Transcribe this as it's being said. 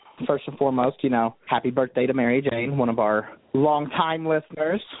first and foremost, happy birthday to Mary Jane, one of our longtime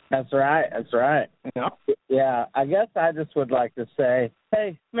listeners. That's right. Yeah. Yeah, I guess I just would like to say,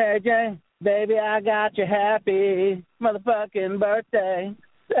 hey, Mary Jane, baby, I got you happy motherfucking birthday.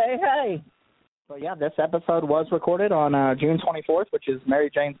 Say hey. So, yeah, this episode was recorded on June 24th, which is Mary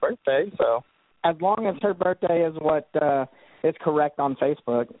Jane's birthday. So as long as her birthday is what is correct on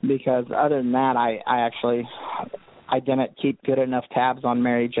Facebook, because other than that, I didn't keep good enough tabs on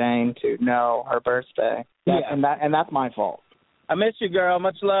Mary Jane to know her birthday. And that's my fault. I miss you, girl.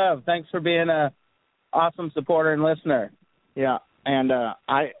 Much love. Thanks for being a awesome supporter and listener. Yeah, and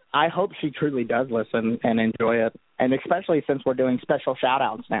I hope she truly does listen and enjoy it, and especially since we're doing special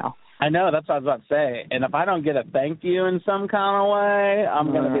shout-outs now. I know, that's what I was about to say. And if I don't get a thank you in some kind of way,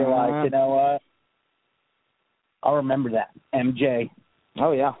 I'm going to be like, you know what? I'll remember that. MJ.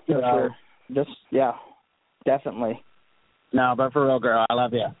 Oh, yeah, for sure. Definitely. No, but for real, girl, I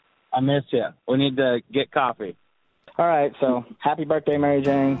love you. I miss you. We need to get coffee. All right, so happy birthday, Mary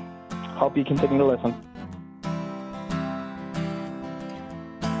Jane. Hope you continue to listen.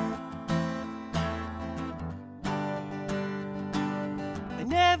 I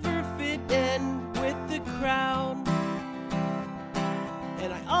never fit in with the crowd,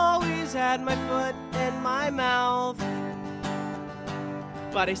 and I always had my foot in my mouth.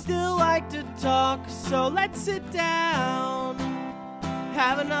 But I still like to talk, so let's sit down,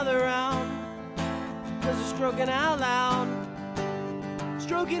 have another round, 'cause we're stroking out loud,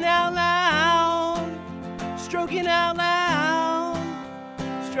 stroking out loud, stroking out loud,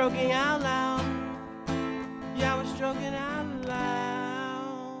 stroking out loud, yeah, we're stroking out loud.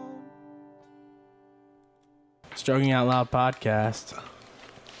 Stroking Out Loud podcast.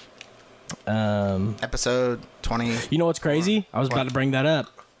 Episode 20. You know what's crazy? I was about to bring that up.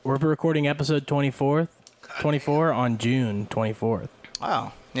 We're recording episode 24 on June 24th.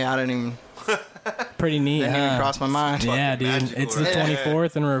 Wow. Yeah, I didn't even... Pretty neat, Didn't even cross my mind. Yeah, dude. Magical, It's the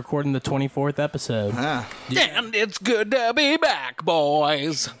 24th, and we're recording the 24th episode. Yeah. And it's good to be back,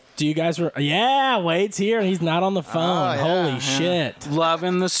 boys. Do you guys... Wade's here, and he's not on the phone. Holy shit.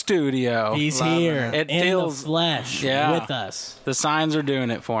 Loving the studio. He's Loving here It in feels the flesh with us. The signs are doing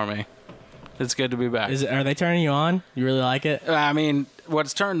it for me. It's good to be back. Are they turning you on? You really like it? I mean,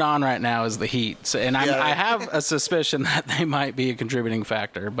 what's turned on right now is the heat. So, and I have a suspicion that they might be a contributing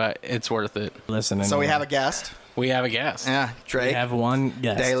factor, but it's worth it. Listening. So we have a guest. We have a guest. Yeah, Drake. We have one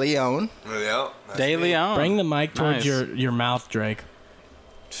guest. DeLeon. DeLeon. Bring the mic towards your mouth, Drake.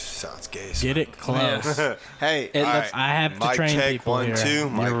 Sounds gay. Get it close. Hey, I have to Mic train check, people 1, here. 2. You're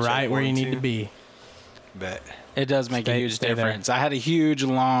Mic right check, where 1, you need 2. to be. Bet. It does make a huge stay there. difference. I had a huge,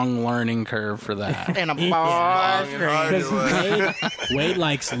 long learning curve for that. and a Because Wade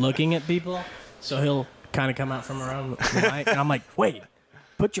likes looking at people, so he'll kind of come out from around the mic, and I'm like, Wade,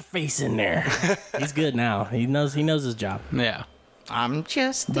 put your face in there. He's good now. He knows his job. Yeah. I'm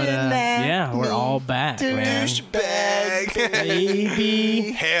just But yeah, we're all back, man. Douchebag.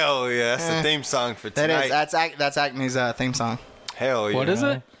 Baby. Hell yeah. That's the theme song for tonight. That's Acme's theme song. Hell yeah. What is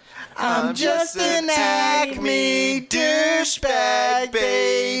it? I'm just an Acme douchebag,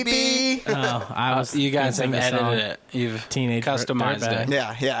 baby. Oh, I was. You guys have gonna sing the song. edited it. You've Teenage customized dirtbag.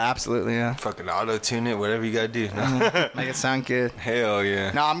 it. Yeah, absolutely, yeah. Fucking auto-tune it, whatever you gotta do. No. Make it sound good. Hell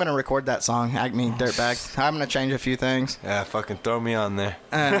yeah. No, I'm going to record that song, Acme Dirtbag. I'm going to change a few things. Yeah, fucking throw me on there.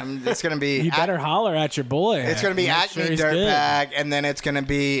 It's going to be... You better holler at your boy. It's going to be Make Acme sure he's good. Dirtbag, and then it's going to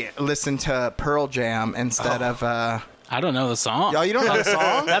be listen to Pearl Jam instead of... I don't know the song. Y'all, you don't know the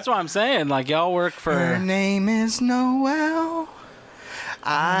song? That's what I'm saying. Like, y'all work for... Her name is Noelle.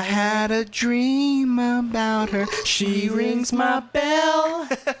 I had a dream about her. She rings my bell.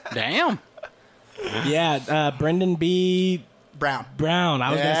 Damn. Yeah, Brendan B. Brown.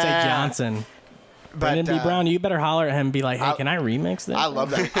 I was going to say Johnson. Brendan B. Brown, you better holler at him and be like, hey, can I remix this? I love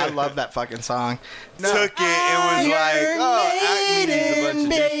that. I love that fucking song. Took it and was like, Acme needs a bunch of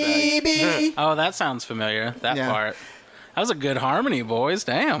baby. Oh, that sounds familiar. That part. That was a good harmony, boys.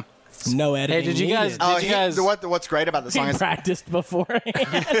 Damn. No editing. Hey, did you guys? What's great about the song is practiced beforehand.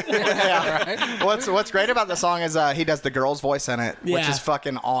 yeah. What's great about the song is he does the girl's voice in it, which is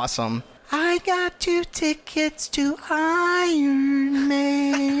fucking awesome. I got 2 tickets to Iron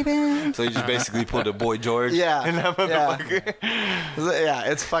Maiden. So you just basically pulled a Boy George. Yeah. In that motherfucker. Yeah,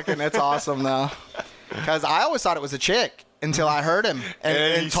 it's awesome though. Because I always thought it was a chick until I heard him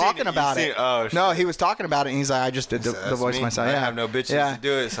and talking about it. Oh, shit. No, he was talking about it, and he's like, I just did the voice myself. I Yeah. have no bitches to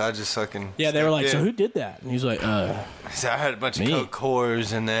do it, so I just fucking... Yeah, they were like, in. so who did that? And he's like, So I had a bunch of Coke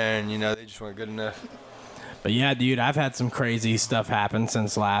cores in there, and, they just weren't good enough. But yeah, dude, I've had some crazy stuff happen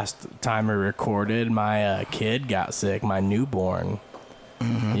since last time we recorded. My kid got sick, my newborn.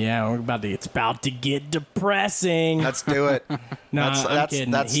 Yeah, it's about to get depressing. Let's do it. No, I'm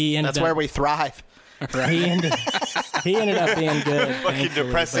kidding. That's where we thrive. He ended up being good. Fucking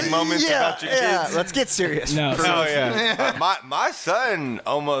depressing moments about your kids. Yeah, let's get serious. No, Oh yeah. My son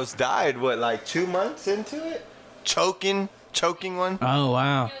almost died. What, like 2 months into it? Choking one. Oh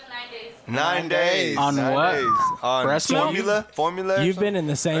wow. It was 9 days. 9 days. On Nine what? days. On Breast milk? formula. You've been in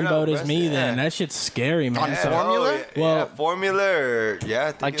the same boat as me. Then that shit's scary, man. On formula? Well, formula. Or, yeah,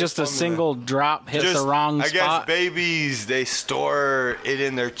 I think Like just a formula. single drop hits the wrong I spot. guess babies, they store it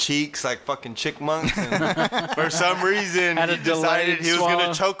in their cheeks like fucking chickmunks. And for some reason, Had a he decided he was delayed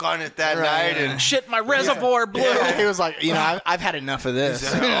going to choke on it that night. And Shit, my reservoir blew. Yeah, he was like, I've had enough of this.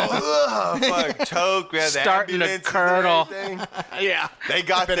 fuck, choke. We had the Starting to ambulance and curdle. everything. Yeah. They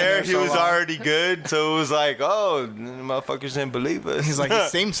got Been in there, there he so was long. already good. So it was like, oh, the motherfuckers didn't believe us. He's like, it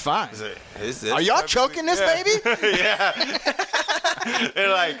seems fine. Is Are y'all choking this baby? Yeah. They're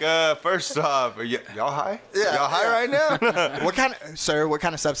like, first off, y'all high? Yeah, Y'all high right now? What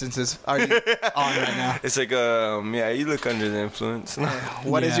kind of substances are you on right now? It's like, yeah, you look under the influence.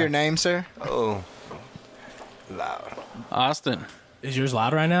 What is Yeah. your name, sir? Oh, loud. Austin. is yours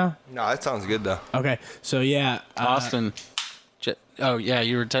loud right now? No, that sounds good though. Okay, so yeah, Austin. Oh yeah,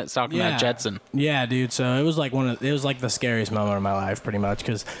 you were talking about Jetson. Yeah, dude. So it was like the scariest moment of my life, pretty much,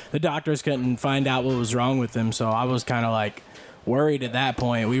 because the doctors couldn't find out what was wrong with him. So I was kind of like worried at that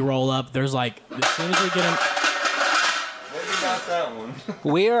point. We roll up. There's like, as soon as we get him. Maybe not that one.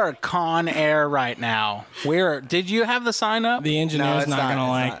 We are Con Air right now. Did you have the sign up? The engineer's it's not not, gonna it's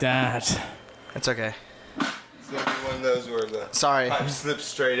like not. that. It's okay. It's gonna be one of those where the Sorry. pipe slips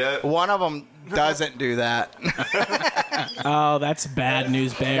straight up. One of them doesn't do that. Oh, that's bad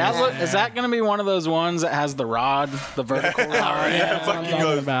news, bears. Is that going to be one of those ones that has the rod, the vertical rod? Yeah, that's what I'm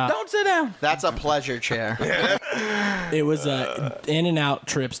talking about. Don't sit down. That's a pleasure chair. It was in and out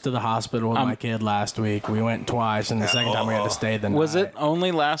trips to the hospital with my kid last week. We went twice, and the second time we had to stay the night. Was it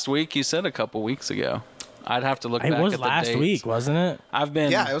only last week? You said a couple weeks ago. I'd have to look back It was at the last dates. week, wasn't it? I've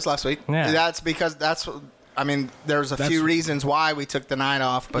been. Yeah, it was last week. Yeah. That's because there's a few reasons why we took the night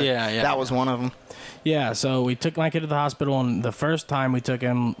off, but that was one of them. Yeah, so we took my kid to the hospital, and the first time we took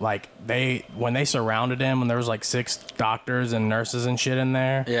him, like, when they surrounded him, and there was like 6 doctors and nurses and shit in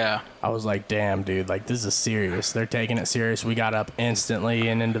there. Yeah. I was like, damn, dude, like, this is serious. They're taking it serious. We got up instantly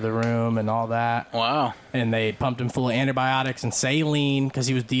and into the room and all that. Wow. And they pumped him full of antibiotics and saline because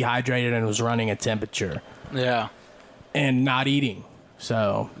he was dehydrated and was running a temperature Yeah. and not eating.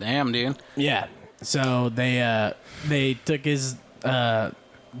 So, Damn, dude. yeah. So they took his,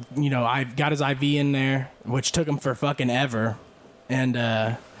 I got his IV in there, which took him for fucking ever. And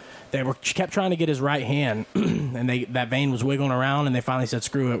they kept trying to get his right hand, and that vein was wiggling around, and they finally said,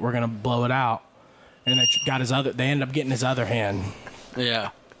 screw it, we're going to blow it out. And they ended up getting his other hand. Yeah.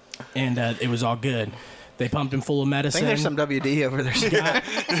 And it was all good. They pumped him full of I medicine. think there's some WD over there.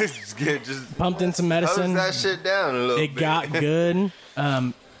 It's good. Just pumped in some medicine. close that shit down a little bit. It got good.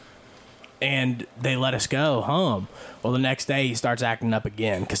 And they let us go home. Well, the next day he starts acting up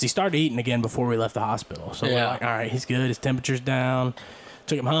again because he started eating again before we left the hospital. So we're like, all right, he's good. His temperature's down.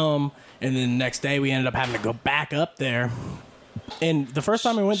 Took him home. And then the next day we ended up having to go back up there. And the first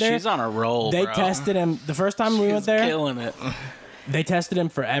time we went there, She's on a roll, they bro. tested him. The first time we went there, killing it. they tested him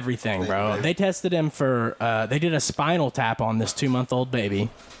for everything, bro. They tested him for, they did a spinal tap on this 2-month-old baby.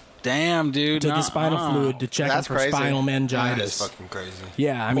 Damn, dude. Took his spinal fluid to check him for crazy. spinal That's meningitis. fucking crazy.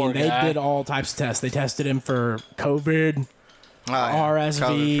 Yeah, I mean, Poor they guy. did all types of tests. They tested him for COVID, RSV,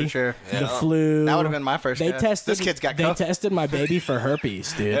 COVID for sure. the flu. That would have been my first They test. tested. This kid's got They COVID. tested my baby for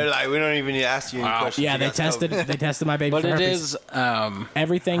herpes, They're dude. like, we don't even need to ask you any questions. Yeah, You they got tested. COVID. They tested my baby But for it herpes. is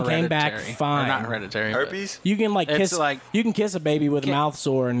Everything came back hereditary. fine. Or not hereditary. but- herpes. You can It's kiss like- you can kiss a baby with a mouth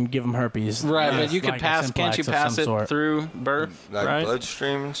sore and give them herpes. Right, Yeah, but you it's could like a pass. Can't you simplex of pass some it sort. through birth? Like right.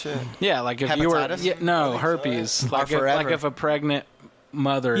 bloodstream and shit. Yeah, like if you were. Hepatitis? Yeah, no, herpes. Like forever. if a pregnant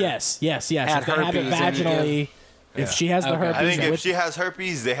mother. Yes. Had If they have it herpes and you vaginally, if she has the Okay. herpes, I think if with- she has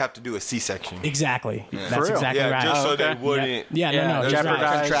herpes, they have to do a C-section. exactly. For That's real? exactly Yeah, right. just so Okay. they wouldn't. Yeah, no, he's right.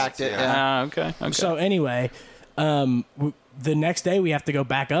 jeopardize. Contract it. Yeah. Ah, okay. So anyway, the next day we have to go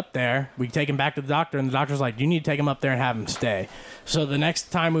back up there. We take him back to the doctor, and the doctor's like, "You need to take him up there and have him stay." So the next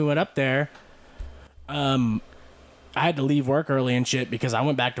time we went up there, I had to leave work early and shit because I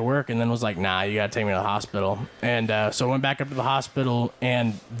went back to work and then was like, "Nah, you gotta take me to the hospital." And so I went back up to the hospital,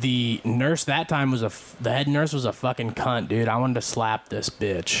 and the nurse that time was the head nurse was a fucking cunt, dude. I wanted to slap this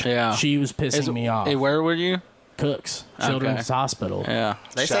bitch. Yeah. she was pissing me off. Hey, where were you? Cooks Children's Hospital. Yeah.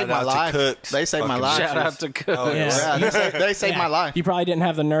 They Shout saved my out to life. Cooks. They saved my Fucking life. Shout out to Cook. Oh, Yeah. Yeah, they saved Yeah. my life. You probably didn't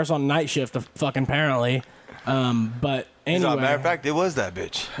have the nurse on night shift, fucking apparently. But Anyway, matter of fact, it was that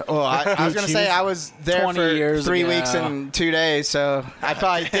bitch. Well, I was going to say I was there 20 for years 3 ago. weeks and 2 days, so I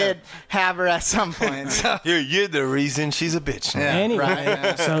probably did have her at some point. So. You're the reason she's a bitch. Yeah, Anyway,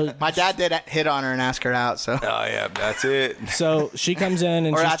 right. so My dad did hit on her and ask her out. So. Oh yeah, that's it. So she comes in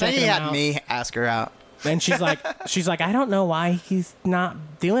and Or she's I think he checking him had out. me ask her out. And she's like, I don't know why he's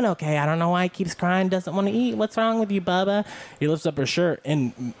not doing okay. I don't know why he keeps crying, doesn't want to eat. What's wrong with you, Bubba? He lifts up her shirt,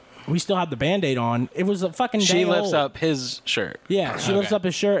 and we still have the Band-Aid on. It was a fucking day She lifts old. up his shirt. Yeah, she lifts up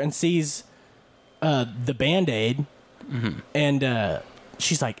his shirt and sees the Band-Aid, and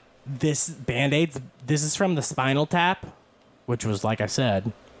she's like, this Band-Aid, this is from the Spinal Tap, which was, like I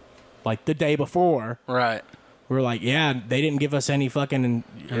said, like the day before. Right. We were like, yeah, they didn't give us any fucking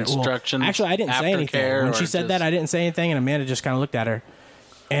Instructions, Well, actually, I didn't say anything. aftercare, When or she said that, just- I didn't say anything, and Amanda just kind of looked at her.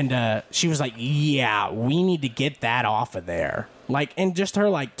 And she was like, yeah, we need to get that off of there. Like, and just her,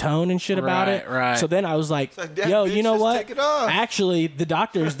 like, tone and shit about Right, it. right. So then I was like, like, that yo, bitch, you know just what? take it off. Actually, the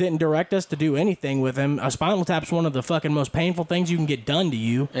doctors didn't direct us to do anything with him. A spinal tap's one of the fucking most painful things you can get done to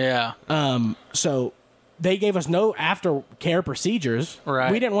you. Yeah. So they gave us no aftercare procedures. Right.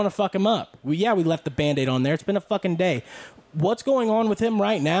 We didn't want to fuck him up. We left the Band-Aid on there. It's been a fucking day. What's going on with him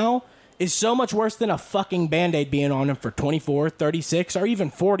right now is so much worse than a fucking Band-Aid being on him for 24, 36, or even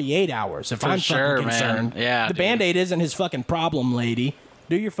 48 hours, if I'm sure, fucking concerned. man. Yeah, the dude. Band-Aid isn't his fucking problem, lady.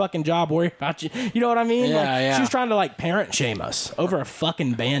 Do your fucking job, worry about you. You know what I mean? Yeah, Like, yeah. She was trying to, like, parent shame us over a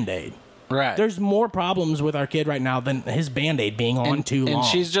fucking Band-Aid. Right. There's more problems with our kid right now than his Band-Aid being on too long. And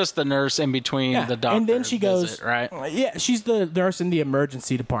she's just the nurse in between the doctor. And then she goes, visit, right? Yeah, she's the nurse in the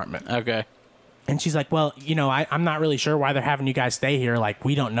emergency department. Okay. And she's like, well, you know, I'm not really sure why they're having you guys stay here. Like,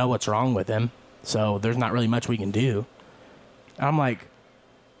 we don't know what's wrong with him. So there's not really much we can do. I'm like,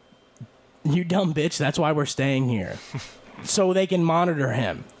 you dumb bitch. That's why we're staying here. So they can monitor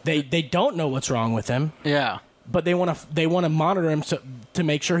him. They don't know what's wrong with him, Yeah. but they want to monitor him to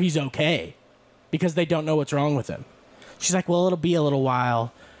make sure he's okay because they don't know what's wrong with him. She's like, well, it'll be a little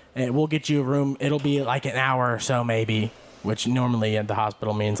while, and we'll get you a room. It'll be like an hour or so maybe, which normally at the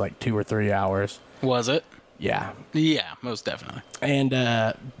hospital means like 2 or 3 hours. Was it? Yeah. Yeah, most definitely.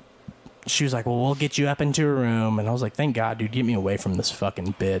 And she was like, well, we'll get you up into a room. And I was like, thank God, dude, get me away from this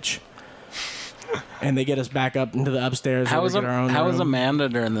fucking bitch. And they get us back up into the upstairs. How was room. Amanda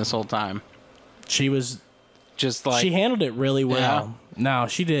during this whole time? She was... Just like... she handled it really well. No,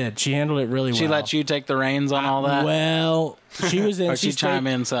 she did. She handled it really well. She let you take the reins on all that? Well, she was in... Or she chime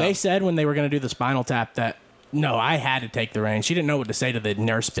in some? They said when they were going to do the Spinal Tap that... No, I had to take the reins. She didn't know what to say to the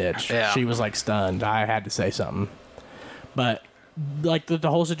nurse bitch. Yeah. She was like stunned. I had to say something. But like the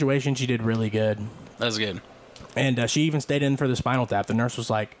whole situation, she did really good. That's good. And she even stayed in for the Spinal Tap. The nurse was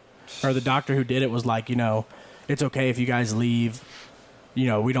like, or the doctor who did it was like, you know, it's okay if you guys leave. You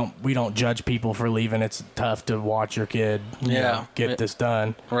know, we don't judge people for leaving. It's tough to watch your kid, you know, get this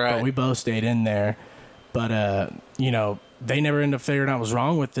done. Right. But we both stayed in there. But you know, they never ended up figuring out what was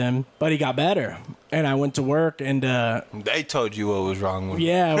wrong with him. But he got better. And I went to work and They told you what was wrong with him.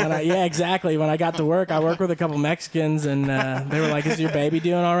 yeah, exactly. When I got to work, I worked with a couple Mexicans, and they were like, "Is your baby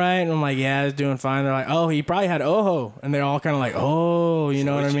doing all right?" And I'm like, "Yeah, it's doing fine." They're like, "Oh, he probably had ojo," and they're all kind of like, "Oh, you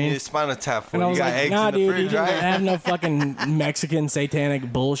know what I You mean?" need a spinal tap for. And I You was got like, eggs "Nah, in the dude, you fridge, didn't right? have no fucking Mexican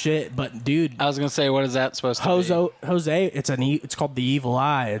satanic bullshit." But dude, I was going to say, what is that supposed to be? Jose, it's called the evil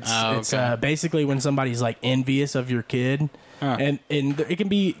eye. It's okay. basically when somebody's like envious of your kid. And it can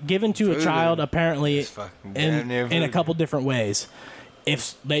be given to a child apparently It's fucking damn near in a voodoo. couple different ways.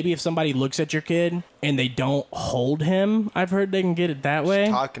 If somebody looks at your kid and they don't hold him, I've heard they can get it that way.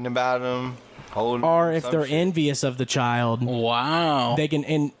 Talking about him, holding. Or if some they're shit. envious of the child, Wow. they can.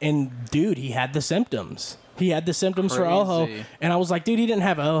 And dude, he had the symptoms. He had the symptoms for ojo, Crazy. and I was like, dude, he didn't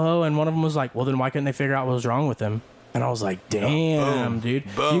have ojo. And one of them was like, well, then why couldn't they figure out what was wrong with him? And I was like, damn, dude,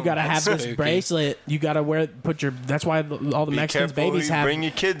 Boom. you gotta have this spooky. bracelet. You gotta that's why all the Be Mexicans careful who babies you have bring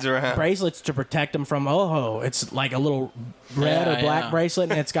your kids around. bracelets to protect them from ojo. It's like a little red Yeah, or black yeah.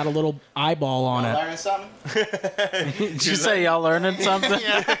 bracelet, and it's got a little eyeball on it. Learning something? Did you say y'all learning something?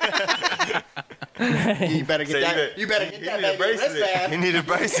 You better get So that. You better get He that need a baby a bracelet. wristband. He need a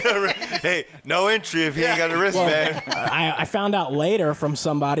bracelet. Hey, no entry if he ain't got a wristband. I found out later from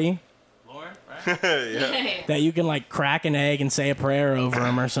somebody that you can like crack an egg and say a prayer over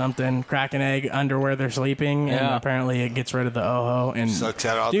them or something. Crack an egg under where they're sleeping, and Yeah. apparently it gets rid of the ojo. And Sucks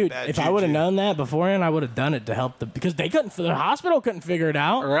out all the dude, bad if I would have juju. known that beforehand, I would have done it to help because they couldn't. The hospital couldn't figure it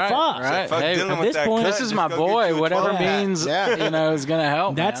out. Right, Fuck. right. Fuck Hey, dealing at with this that point- cunt, This is just my go get boy. you a Whatever 12 pack. means, Yeah. you know, is going to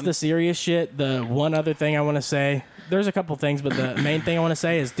help, That's man. the serious shit. The one other thing I want to say, there's a couple things, but the main thing I want to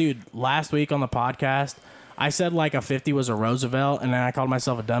say is, dude, last week on the podcast, I said like a 50 was a Roosevelt, and then I called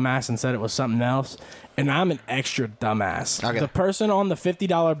myself a dumbass and said it was something else. And I'm an extra dumbass. Okay. The person on the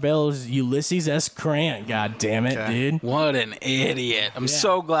 $50 bill is Ulysses S. Grant. God damn it, dude. What an idiot. I'm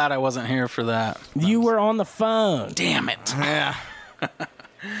so glad I wasn't here for that. You were on the phone. Damn it. Yeah.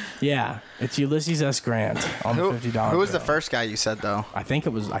 Yeah, it's Ulysses S. Grant on the $50 bill. Who was the first guy you said, though? I think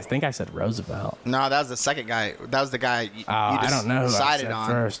I said Roosevelt. No, that was the second guy. That was the guy you I don't know who decided I said on.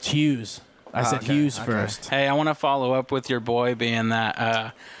 first. Hughes. I said Hughes first. Hey, I want to follow up with your boy being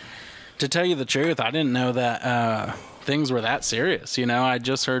that, to tell you the truth, I didn't know that things were that serious. You know, I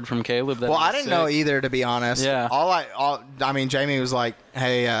just heard from Caleb that I didn't know either, to be honest. Yeah. I mean, Jamie was like,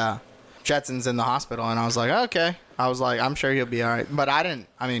 hey, Jetson's in the hospital. And I was like, okay. I was like, I'm sure he'll be all right. But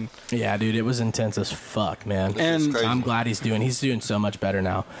Yeah, dude, it was intense as fuck, man. And I'm glad he's doing so much better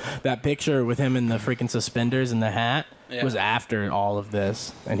now. That picture with him in the freaking suspenders and the hat was after all of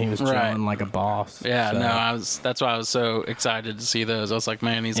this, and he was chilling like a boss. Yeah, so. That's why I was so excited to see those. I was like,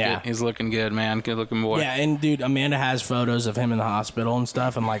 man, he's good. He's looking good, man. Good looking boy. Yeah, and dude, Amanda has photos of him in the hospital and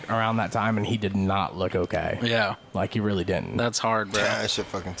stuff, and like around that time, and he did not look okay. Yeah. Like he really didn't. That's hard, bro. Yeah, that shit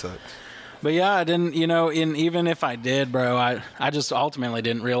fucking sucks. But yeah, I didn't, even if I did, bro, I just ultimately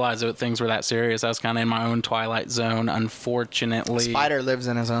didn't realize that things were that serious. I was kind of in my own twilight zone, unfortunately. Spider lives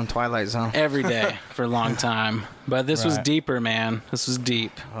in his own twilight zone. Every day for a long time. But this was deeper, man. This was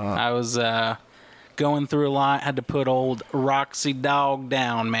deep. I was going through a lot. Had to put old Roxy Dog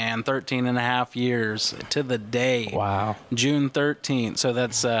down, man. 13 and a half years to the day. Wow. June 13th. So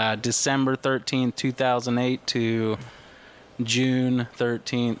that's December 13th, 2008 to June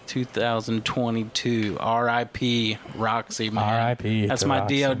 13th, 2022. R.I.P. Roxy, man. R.I.P. That's my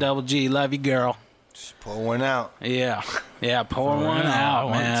Roxy. D-O-double-G. Love you, girl. Just pull one out. Yeah. Yeah, pour one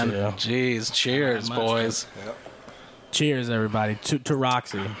out, man. Jeez. Cheers, boys. Yep. Cheers, everybody. To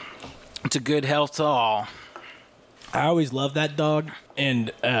Roxy. To good health to all. I always loved that dog,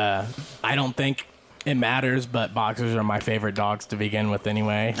 and I don't think it matters, but boxers are my favorite dogs to begin with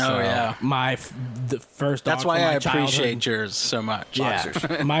anyway. So yeah. The first dog That's why from my I appreciate childhood, yours so much.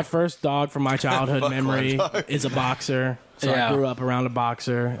 Yeah. My first dog from my childhood memory is a boxer. So I grew up around a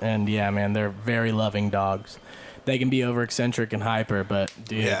boxer, and yeah, man, they're very loving dogs. They can be over eccentric and hyper, but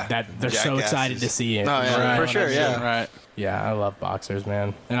dude, they're so excited to see it. Oh, yeah, for sure, yeah. Right. Yeah, I love boxers,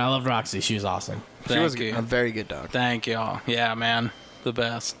 man. And I love Roxy. She was awesome. She was a very good dog. Thank y'all. Yeah, man. The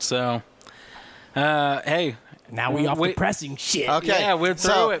best. So, hey. Now we off depressing shit. Okay. Yeah, we're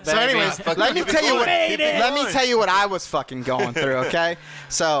through it, baby. So anyways, let me tell you what I was fucking going through, okay?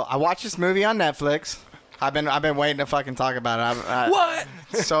 So I watched this movie on Netflix. I've been waiting to fucking talk about it. What?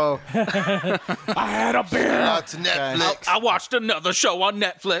 So I had a beer. To Netflix. I watched another show on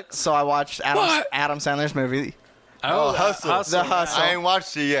Netflix. So I watched Adam Sandler's movie. Oh, Hustle. The Hustle. I ain't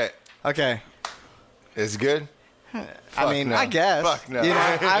watched it yet. Okay. It's good? No. I guess. Fuck no.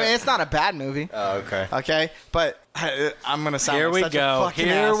 It's not a bad movie. Oh, okay. Okay, but I'm gonna sound Here like we such go. a fucking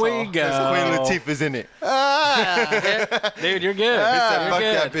Here asshole. we go. Queen Latifah's in it. Dude, you're good. Fuck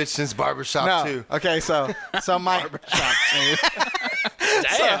You're that good. bitch since Barbershop 2. Okay, so my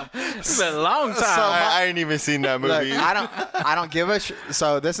Damn. It's been a long time. So I ain't even seen that movie. Look, I don't give a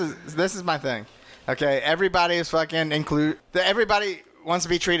so this is my thing. Okay, everybody is fucking everybody wants to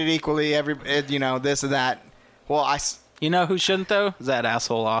be treated equally. This and that. Well, You know who shouldn't, though? Is that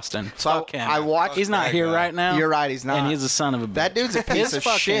asshole Austin. So Fuck him. I watched. He's not here right now. You're right. He's not. And he's a son of a bitch. That dude's a piece of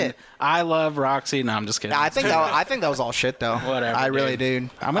shit. I love Roxy. No, I'm just kidding. I think that was all shit though. Whatever. I really do.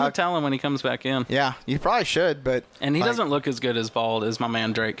 I'm gonna tell him when he comes back in. Yeah, you probably should, but And he doesn't look as good as bald as my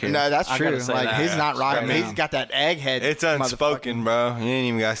man Drake here. no, that's I true. gotta say Like that. he's not right. Straight He's down. got that egghead. It's unspoken, bro. You ain't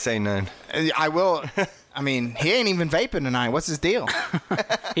even got to say none. I will. I mean, he ain't even vaping tonight. What's his deal?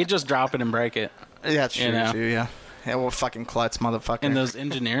 He'd just drop it and break it. Yeah, that's true. You know. Too, yeah. Yeah, well, fucking klutz, motherfucker. And those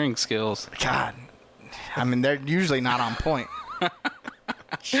engineering skills. God. I mean, they're usually not on point.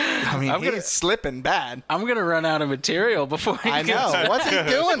 I mean, he's slipping bad. I'm gonna run out of material before he I know. What's he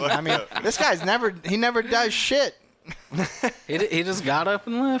doing? I mean, this guy's never does shit. He just got up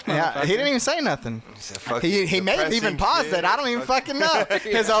and left. Yeah, he didn't even say nothing. He may have even paused it. I don't even fucking know.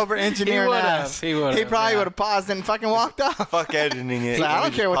 His over engineering ass. He probably would have paused it and fucking walked off. Fuck editing it. So I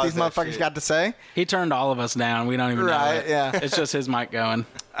don't care what these motherfuckers got to say. He turned all of us down. We don't even know Right, it. yeah. It's just his mic going.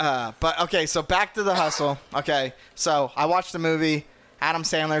 But okay, so back to the hustle. Okay, so I watched the movie Adam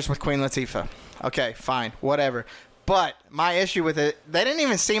Sandler's with Queen Latifah. Okay, fine, whatever. But my issue with it, they didn't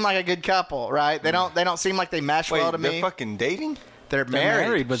even seem like a good couple, right? They don't seem like they mesh well to me. They're fucking dating? They're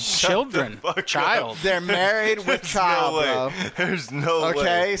married. with children. Child. They're married with child, no way. bro. There's no way.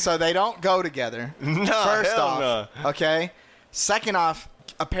 Okay, so they don't go together. No, First hell off, no. okay? Second off,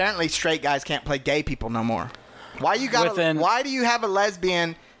 apparently straight guys can't play gay people no more. Why do you have a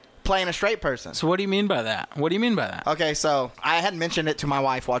lesbian playing a straight person? So what do you mean by that? Okay, so I had mentioned it to my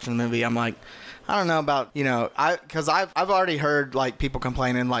wife watching the movie. I'm like, I don't know about, because I've already heard like people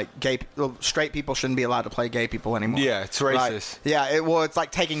complaining like straight people shouldn't be allowed to play gay people anymore. Yeah, it's racist. Yeah, it's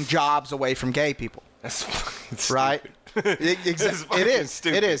like taking jobs away from gay people. That's fucking right.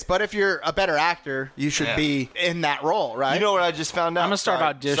 It is. But if you're a better actor, you should be in that role, right? You know what I just found out? I'm gonna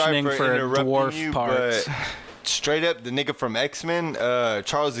start auditioning for dwarf parts. Straight up, the nigga from X-Men,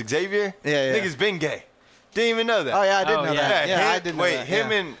 Charles Xavier, nigga's been gay. Didn't even know that. Oh yeah, I didn't know that. Yeah, I didn't know that.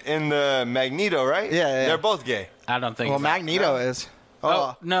 Him and the Magneto, right? Yeah. They're both gay. I don't think. Well, Magneto is.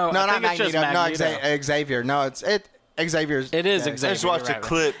 Oh no, not Magneto. No, Xavier. No, Xavier's. It is gay. Xavier. I just watched a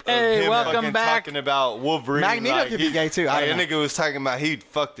clip of hey, him welcome back. talking about Wolverine. Magneto could be gay too. That nigga was talking about he'd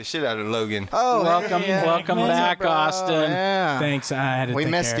fuck the shit out of Logan. Oh, welcome back, bro. Austin. Yeah. Thanks. I had to We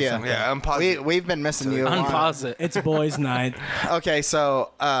take missed care you. of something. Yeah, I'm positive. We've been missing you. Unpause it. It's boys' night. Okay,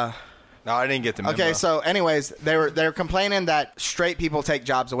 so. No, I didn't get the memo. Okay, so anyways, they're complaining that straight people take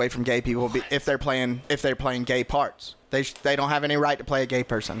jobs away from gay people if they're playing gay parts. They don't have any right to play a gay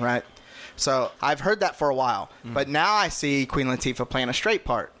person, right? So I've heard that for a while, but now I see Queen Latifah playing a straight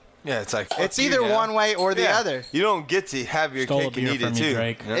part. Yeah, it's like it's either one way or the other. You don't get to have your cake and eat it too.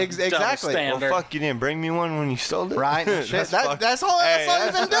 Drake. You know? Exactly. Well, fuck, you didn't bring me one when you stole it, right? That's all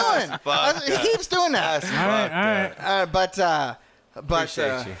he's been doing. He keeps doing that. All right. But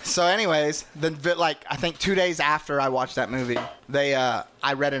so anyways, I think 2 days after I watched that movie,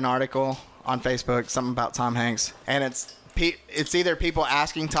 I read an article on Facebook, something about Tom Hanks, and it's either people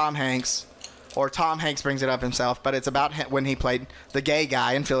asking Tom Hanks or Tom Hanks brings it up himself, but it's about when he played the gay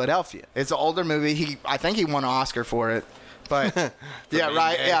guy in Philadelphia. It's an older movie. I think he won an Oscar for it. But yeah,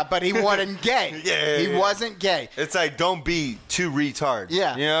 right. Gay. Yeah, but he wasn't gay. He wasn't gay. It's like, don't be too retard.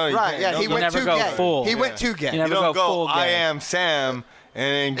 Yeah, you know, right. Yeah, he went too gay. He went too gay. You don't go I am Sam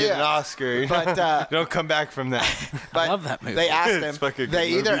and get an Oscar. You know? But don't come back from that. But I love that movie. They asked him. They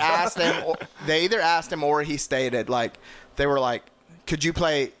either asked him, or he stated like they were like, could you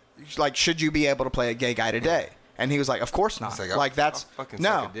play? Like, should you be able to play a gay guy today? And he was like, of course not. Like, that's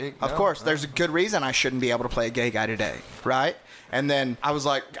no. Of course, there's a good reason I shouldn't be able to play a gay guy today, right? And then I was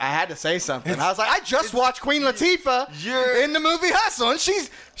like, I had to say something. I was like, I just watched Queen Latifah in the movie Hustle, and she's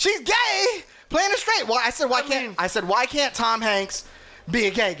gay playing a straight. Well, I said, why can't Tom Hanks be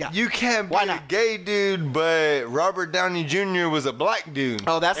a gay guy? You can't be a gay dude, but Robert Downey Jr. was a black dude.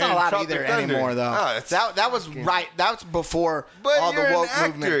 Oh, that's not allowed either anymore, though. That was right. That's before all the woke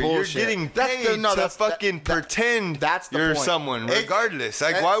movement bullshit. You're getting paid to fucking pretend you're someone, regardless.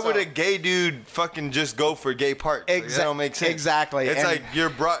 Like, why would a gay dude fucking just go for gay parts? Like, that don't make sense. Exactly. It's like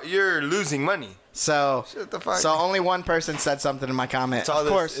you're losing money. So, shut the fuck. So only one person said something in my comment. Of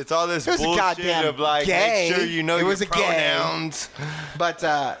course, it's all this bullshit of like, gay. Make sure you know your pronouns.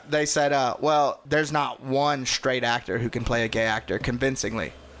 But they said, well, there's not one straight actor who can play a gay actor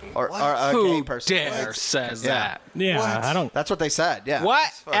convincingly. Or a gay person. Who dare says that? Yeah, I don't. That's what they said. Yeah.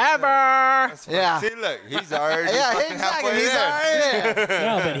 Whatever. Yeah. See, look, he's already. Exactly. He's already there.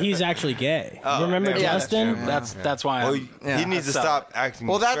 No, but he's actually gay. Remember Justin? That's why. Well, he needs to stop acting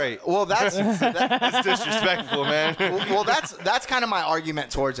straight. Well, that's that's disrespectful, man. Well, that's kind of my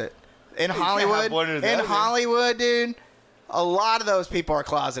argument towards it. In Hollywood, dude, a lot of those people are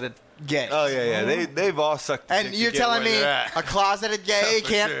closeted gay. Oh yeah. They've all sucked. And you're telling me a closeted gay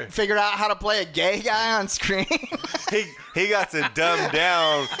can't figure out how to play a gay guy on screen? He got to dumb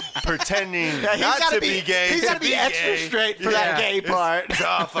down pretending not to be gay. He's got to be extra straight for that gay part.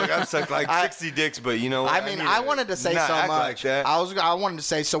 Oh fuck! I've sucked like 60 dicks, but you know what? I mean, I wanted to say so much. Like that. I wanted to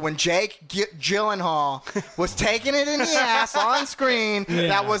say, so when Jake Gyllenhaal was taking it in the ass on screen,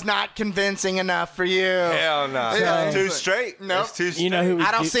 that was not convincing enough for you. Hell no. Yeah. Too straight. No. Too straight. You know who?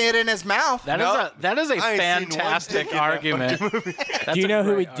 I don't see it in his mouth. That is a fantastic argument. Do you know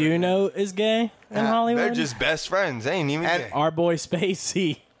who we do know is gay in Hollywood? They're just best friends. They ain't even gay. Our boy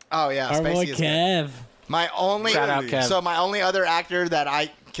Spacey. Oh yeah, Our Spacey boy is Kev. Gay. My only other actor that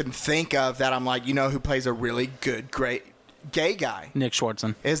I can think of that I'm like, who plays a really good, great gay guy? Nick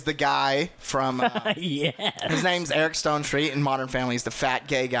Swartzen is the guy from. His name's Eric Stone Street in Modern Family. He's the fat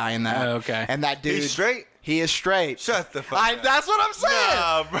gay guy in that. Oh, okay. And that dude. He's straight. He is straight. Shut the fuck up. That's what I'm saying.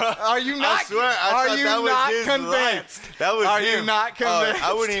 Nah, bro. Are you not? I swear, are you not convinced? That was Are him. you not convinced?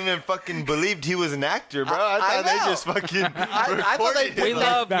 I wouldn't even fucking believed he was an actor, bro. I thought they just fucking I thought they We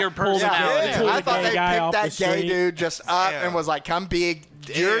love your personality. I thought they picked that gay street. dude just up and was like, come be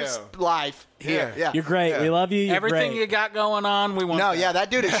your life here. Yeah. You're great. We love you. You're Everything great. you got going on, we want. No, that.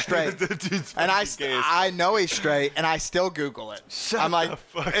 that dude is straight. And I know he's straight, and I still Google it. I'm like,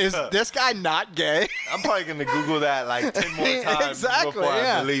 is this guy not gay? I'm probably gonna Google that like 10 more times before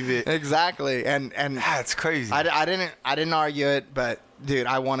I believe it. Exactly, and that's crazy. I didn't argue it, but dude,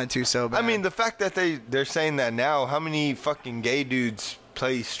 I wanted to so bad. I mean, the fact that they're saying that now, how many fucking gay dudes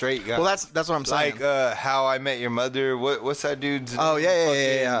play straight guys? Well, that's what I'm saying. Like How I Met Your Mother. What's that dude's? Oh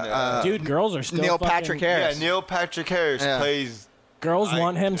yeah. Dude, girls are still Neil Patrick Harris. Yeah, Neil Patrick Harris plays. Girls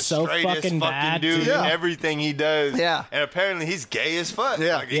want him so fucking bad. Dude, in everything he does. Yeah. And apparently he's gay as fuck.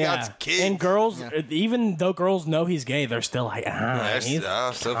 Yeah. Like, he got kids. And girls, even though girls know he's gay, they're still like, But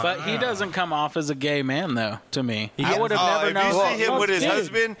he doesn't come off as a gay man, though, to me. I would have never known. If you see him with his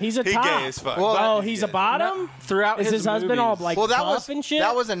husband, he's a top. gay as fuck. Well, he's a bottom? Throughout his husband all like buff and shit?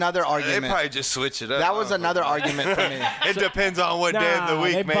 That was another argument. They probably just switch it up. That was another argument for me. It depends on what day of the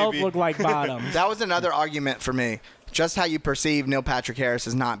week, they maybe. both look like bottoms. That was another argument for me. Just how you perceive Neil Patrick Harris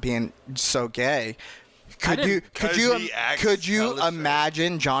as not being so gay. Could you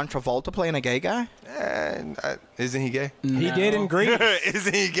imagine John Travolta playing a gay guy? Isn't he gay? No. He did in Grease.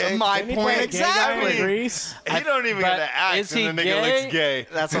 Isn't he gay? My point exactly. Grease? He don't even got to act. Is he and the nigga gay? looks gay.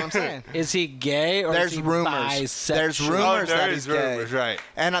 That's what I'm saying. Is he gay or There's is he rumors. bisexual? There's rumors that he's gay. Rumors, right?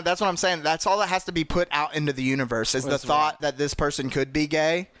 And that's what I'm saying. That's all that has to be put out into the universe is the thought that this person could be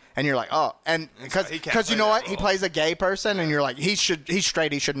gay. And you're like, oh, and because you know what, he plays a gay person, and you're like, he's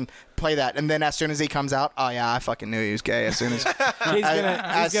straight, he shouldn't play that. And then as soon as he comes out, oh yeah, I fucking knew he was gay. As soon as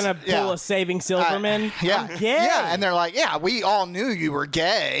he's gonna pull a Saving Silverman. Yeah, I'm gay. Yeah, and they're like, yeah, we all knew you were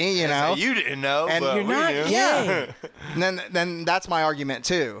gay, you know. You didn't know, and but you're not gay. And then that's my argument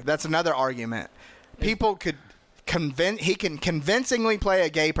too. That's another argument. People could. He can convincingly play a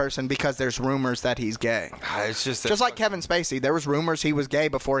gay person because there's rumors that he's gay. It's just like Kevin Spacey. There was rumors he was gay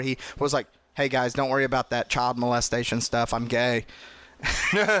before he was like, hey guys, don't worry about that child molestation stuff. I'm gay.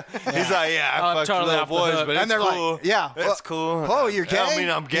 He's like, I fucked totally little boys, but and they're cool. like, yeah, it's cool. Oh, you're gay? I mean,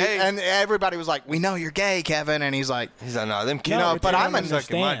 I'm gay. And everybody was like, we know you're gay, Kevin. And he's like, no, them kids. No, but I'm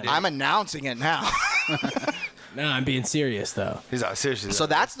announcing it now. No, I'm being serious though. He's not serious. So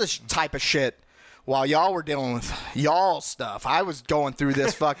that's the type of shit. While y'all were dealing with y'all stuff, I was going through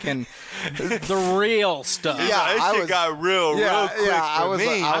this fucking the real stuff. Yeah, that shit got real quick for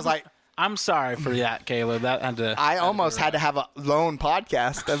me. I was like, I'm sorry for that, Caleb. That had to. I almost had to have a lone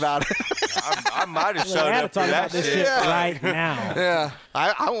podcast about it. I might have showed up for that shit right now. Yeah,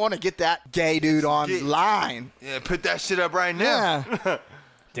 I want to get that gay dude online. Yeah, put that shit up right now. Yeah.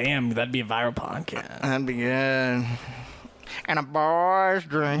 Damn, that'd be a viral podcast. That'd be good. And a boy's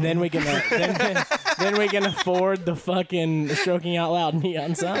dream. Then we can then we can afford the fucking Stroking Out Loud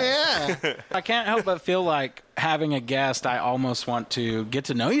neon sign. Yeah. I can't help but feel like having a guest. I almost want to get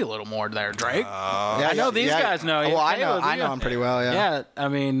to know you a little more there, Drake. I know these guys know you. Well, Caleb, I know him pretty well. Yeah. Yeah. I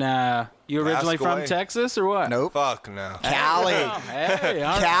mean, you originally from Texas or what? Nope. Fuck no. Cali. Hey,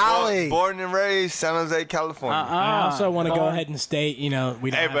 Cali. Born and raised San Jose, California. I also want to go ahead and state, we don't.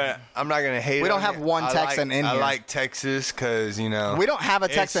 Hey, but I'm not gonna hate. We don't have one Texan in here. I like Texas because we don't have a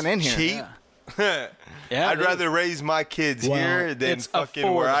Texan in here. Cheap. Yeah, I'd rather raise my kids here than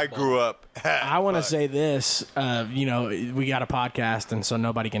fucking where I grew up. I want to say this. We got a podcast, and so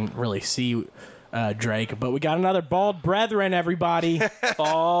nobody can really see Drake, but we got another bald brethren, everybody.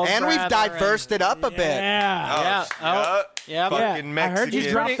 Bald and we've diversified it up a bit. Yeah. Fucking Mexican. I heard you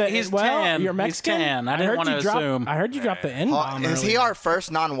dropped the. He's tan. You're Mexican. He's tan. I didn't want to assume. I heard you drop the N-bomb. Is he our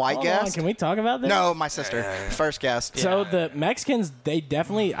first non-white guest? Can we talk about this? No, my sister. First guest. So the Mexicans, they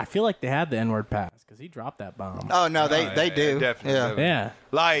definitely. I feel like they had the N-word pass because he dropped that bomb. Oh no, they do. Definitely. Yeah.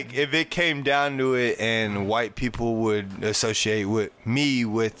 Like if it came down to it, and white people would associate with me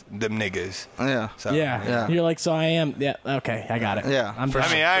with them niggas. Yeah. So, Yeah. You're like, so I am. Yeah. Okay, I got it. Yeah.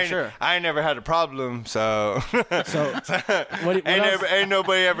 I ain't never had a problem. So. What ain't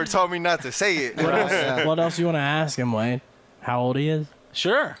nobody ever told me not to say it. What else you want to ask him, Wade? How old he is?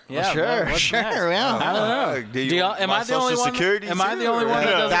 Sure. Yeah. Sure. Yeah. I don't know. Am I the only one? Am I the only one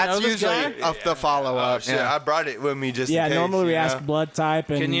that doesn't That's know this usually guy? the follow-up. I brought it with me just in case. Normally we ask blood type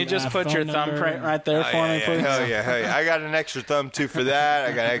and can you just put phone your number thumbprint right there for me, please? Hell yeah. I got an extra thumb too for that.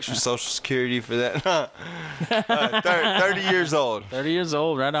 I got extra social security for that. 30 years old. 30 years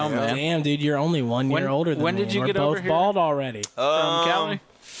old, right on, man. Damn, dude, you're only 1 year older than me. When did you get We're over both here? bald already. From Cali?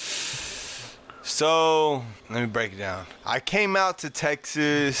 So, let me break it down. I came out to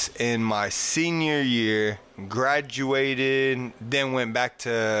Texas in my senior year, graduated, then went back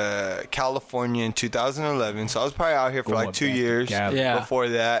to California in 2011. So I was probably out here for like 2 years. Yeah. Before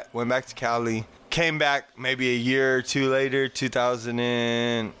that, went back to Cali. came back maybe a year or two later, 2000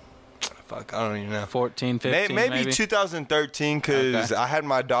 and fuck, I don't even know. 14, 15, maybe 2013, because I had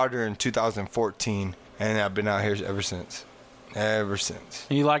my daughter in 2014, and I've been out here ever since.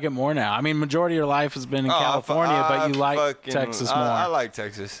 You like it more now? I mean, majority of your life has been in California, but you like Texas more. I like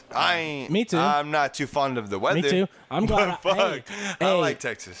Texas. Me too. I'm not too fond of the weather. Me too. I'm glad. I like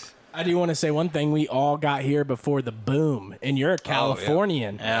Texas. I do want to say one thing. We all got here before the boom, and you're a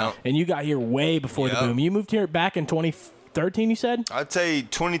Californian, and you got here way before the boom. You moved here back in 2013, you said? I'd say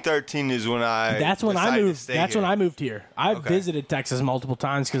 2013 is when I That's when I moved. That's here. when I moved here. I visited Texas multiple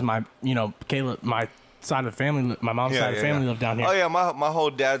times because Kayla, my side of the family, my mom's side of the family lived down here. Oh yeah, my whole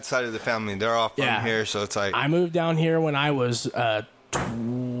dad's side of the family, they're all from here, so it's like I moved down here when I was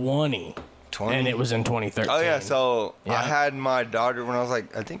 20. And it was in 2013. Oh yeah, so I had my daughter when I was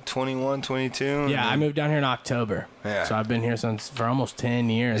like I think 21, 22. Yeah, I moved down here in October. Yeah. So I've been here for almost 10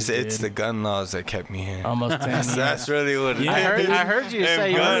 years. It's the gun laws that kept me here. Almost 10 years. That's really what it is. I heard you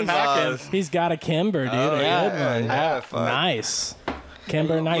say you're packing. He's got a Kimber, dude. A good one. Yeah, fuck. Nice.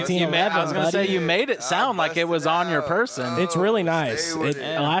 Kimber 1911. I was going to say, you made it sound like it was on your person. It's really nice.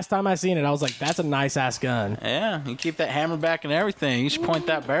 Last time I seen it, I was like, that's a nice-ass gun. Yeah, you keep that hammer back and everything. You should point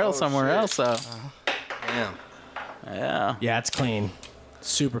that barrel somewhere else, though. Damn. Yeah. Yeah, it's clean.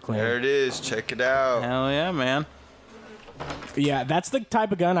 Super clean. There it is. Check it out. Hell yeah, man. Yeah, that's the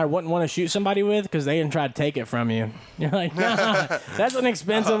type of gun I wouldn't want to shoot somebody with because they can try to take it from you. You're like, nah, that's an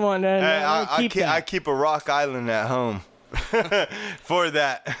expensive one. I keep a Rock Island at home. For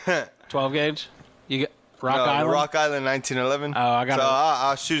that 12 gauge you get Island? The Rock Island 1911. I got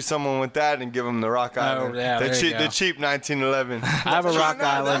I'll shoot someone with that and give them the Rock Island. The cheap 1911. I have a Rock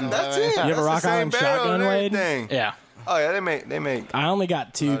Island. That's it. You have a Rock Island shotgun, Wade? Yeah. Oh yeah, they make. I only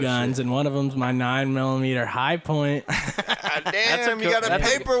got two guns, and one of them's my 9mm high point. Damn, you got a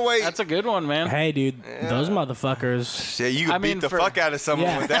paperweight. That's a good one, man. Hey, dude, those motherfuckers. Yeah, you can beat the fuck out of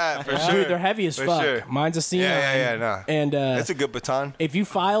someone with that for sure. Dude, they're heavy as fuck. Sure. Mine's a C9. Yeah, no. And it's a good baton. If you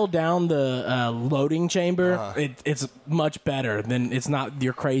file down the loading chamber, it's much better than it's not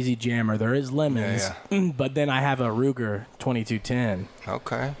your crazy jammer. There is lemons, but then I have a Ruger 2210.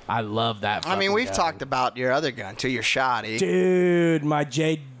 Okay. I love that. I mean, we've talked about your other gun too, your shotty. Dude, my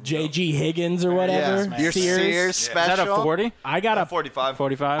JG Higgins or whatever. Yes, your Sears special. Is that a 40? I got a 45.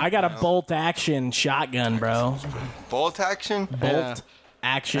 45? I got a bolt action shotgun, bro. Bolt action? Bolt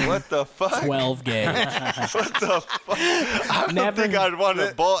action. What the fuck? 12 gauge. What the fuck? I don't think I'd want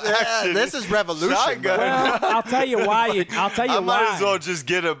a bolt action. This is revolution. Shotgun. Well, I'll tell you why. I might as well just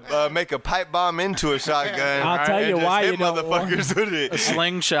get make a pipe bomb into a shotgun. I'll tell you why you don't motherfuckers with it. A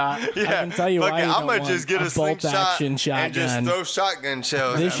slingshot. Yeah, I can tell you why you I'm don't gonna just get want a slingshot bolt-action and shotgun. just throw shotgun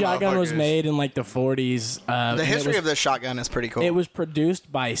shells. This shotgun was made in like the 40s. The history of this shotgun is pretty cool. It was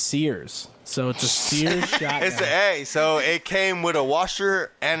produced by Sears. So it's a Sears shotgun. So it came with a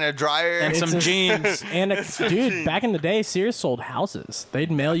washer and a dryer and some jeans. And dude, back in the day, Sears sold houses.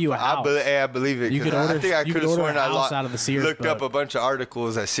 They'd mail you a house. I believe it. You could order. I think I could have sworn out of the Sears looked up a bunch of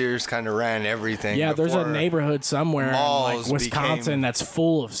articles that Sears kind of ran everything. Yeah, there's a neighborhood somewhere in like Wisconsin that's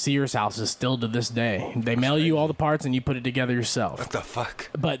full of Sears houses still to this day. They mail you all the parts and you put it together yourself. What the fuck?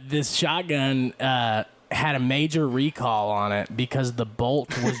 But this shotgun had a major recall on it because the bolt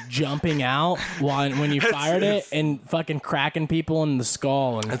was jumping out when you fired it and fucking cracking people in the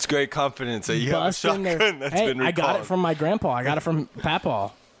skull. And that's great confidence that you have a shotgun that's been recalled. I got it from my grandpa. I got it from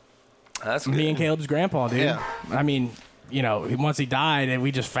Papaw. That's good. Me and Caleb's grandpa, dude. Yeah. I mean, you know, once he died and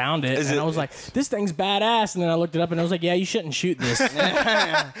we just found it, I was like, this thing's badass. And then I looked it up and I was like, yeah, you shouldn't shoot this.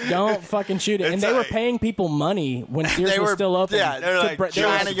 Don't fucking shoot it. And they were paying people money when Sears was still open. Yeah, they're like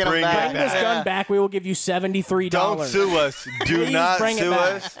trying to get them back. Bring this gun back. We will give you $73. Don't sue us. Do not sue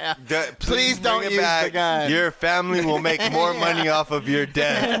us. Please don't use the gun. Your family will make more money off of your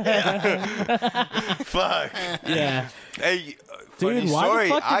death. Fuck. Yeah. Hey, dude, why the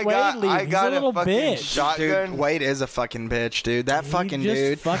fuck did Wade leave? I got He's a little bitch. Shotgun. Dude, Wade is a fucking bitch, dude. That fucking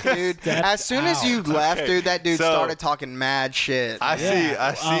dude. Dude, as soon as you left, dude, that dude started talking mad shit. I see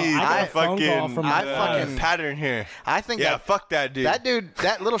I fucking pattern here. I think fuck that dude.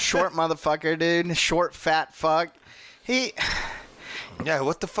 That little short motherfucker, dude, short fat fuck. Yeah,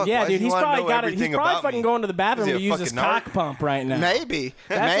 what the fuck? Yeah, Why dude, he's probably fucking going to the bathroom to use his narc? cock pump right now. Maybe.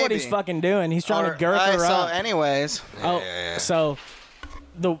 That's what he's fucking doing. He's trying to girth her up. So, anyways. So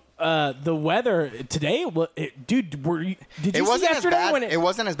the weather today, dude, did you see yesterday when it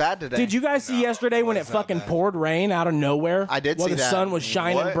wasn't as bad today? Did you guys see yesterday when it fucking poured rain out of nowhere? I did see that. While the sun was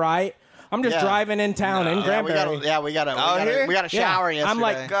shining bright. I'm just driving in town in Granbury. We got a shower yesterday. I'm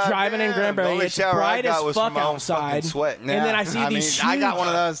like driving in Granbury. It's bright as fuck outside. Sweat. And then I see these shoes. I got one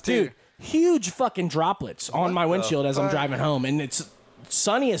of those too. Dude, huge fucking droplets on my windshield as I'm driving home, and it's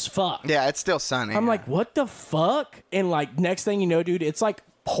sunny as fuck. Yeah, it's still sunny. I'm like, what the fuck? And like, next thing you know, dude, it's like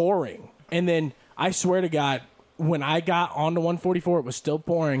pouring. And then I swear to God, when I got onto 144, it was still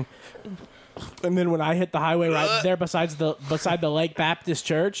pouring. And then when I hit the highway right there beside the Lake Baptist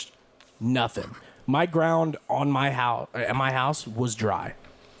Church, nothing. My ground on my house was dry.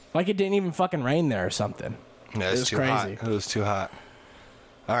 Like it didn't even fucking rain there or something. Yeah, it was too crazy. Hot. It was too hot.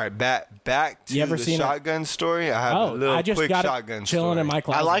 All right, back to the shotgun story. I have a little quick shotgun chilling story. in my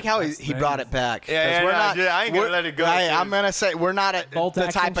closet. I like how he brought it back. Yeah, I ain't gonna let it go. I'm gonna say we're not the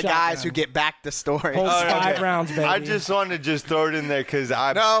type of guys who get back the story. Holds 5 rounds, baby. I just wanted to throw it in there because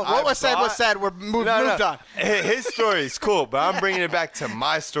what was said was said. We're moved on. His story is cool, but I'm bringing it back to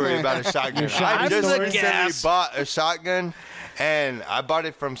my story about a shotgun. I just recently bought a shotgun, and I bought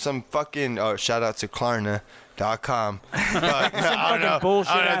it from some fucking shout out to Klarna.com. I don't know.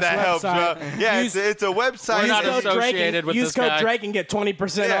 Bullshit I don't know if that helps, bro. Yeah, it's a website. We're not associated with use this code guy. Drake and get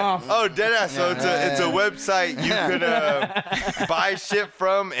 20% off. Oh, deadass. So it's a website you could buy shit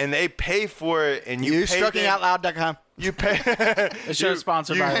from, and they pay for it, and you pay StrokingOutLoud.com. You pay. The show's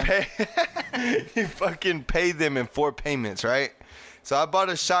sponsored by them. You fucking pay them in 4 payments, right? So I bought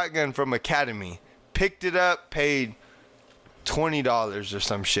a shotgun from Academy, picked it up, paid $20 or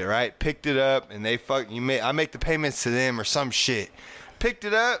some shit, right? Picked it up, and I make the payments to them or some shit. Picked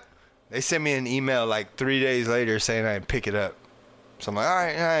it up. They sent me an email like 3 days later saying I didn't pick it up. So I'm like, all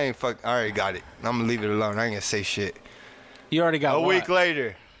right, I already got it. I'm gonna leave it alone. I ain't gonna say shit. You already got a week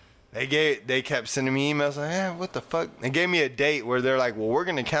later. They kept sending me emails like, what the fuck? They gave me a date where they're like, well, we're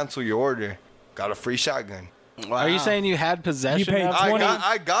gonna cancel your order. Got a free shotgun. Wow. Are you saying you had possession? You paid 20.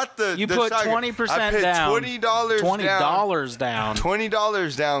 I got the. You the put shotgun. 20% down. $20 down.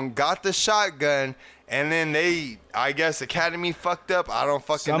 $20 down. Got the shotgun, and then I guess Academy fucked up. I don't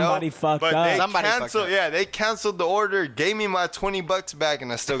fucking know. Somebody fucked up. Somebody fucked up. Yeah, they canceled the order, gave me my $20 back,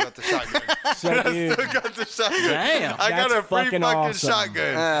 and I still got the shotgun. So, dude, I still got the shotgun. Damn. I got a free fucking awesome.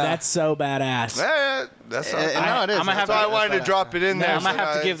 shotgun. That's so badass. Yeah, that's it is. That's why I wanted to drop it in there. I'm going to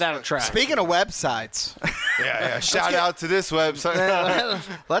have to give that a try. Speaking of websites. Yeah. Shout out to this website.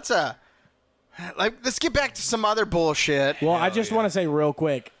 Let's get back to some other bullshit. Well, I just want to say real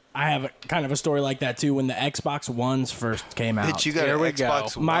quick, I have kind of a story like that too. When the Xbox Ones first came out, Bitch, you got an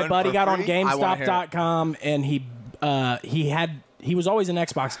Xbox One my buddy for got on free? GameStop.com, and he was always an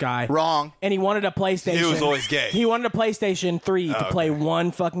Xbox guy. Wrong. And he wanted a PlayStation. He was always gay. He wanted a PlayStation 3 to play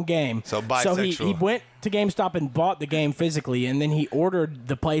one fucking game. So bisexual. So he went to GameStop and bought the game physically, and then he ordered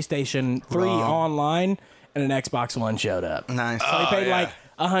the PlayStation 3 online, and an Xbox One showed up. Nice. So he paid like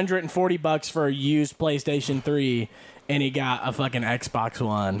 $140 for a used PlayStation 3, and he got a fucking Xbox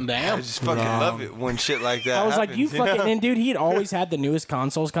One. Damn. I just fucking love it when shit like that I was happens, like, you fucking... know? And dude, he had always had the newest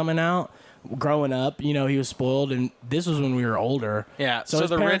consoles coming out. Growing up, he was spoiled, and this was when we were older. Yeah, so so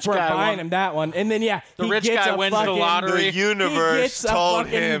his the parents rich weren't guy buying him that one, and then the rich guy wins the lottery. The universe told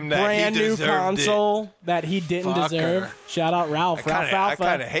him that brand he new deserved console that he didn't Fucker. deserve. Shout out Ralph. I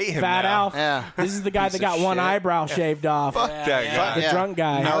kinda hate him Fat now. Alf. Yeah. This is the guy that got one eyebrow shaved off. Fuck that guy. The drunk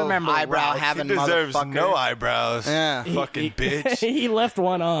guy. No I remember eyebrow Ralph. having He deserves motherfucker. no eyebrows. Yeah. Fucking bitch. He left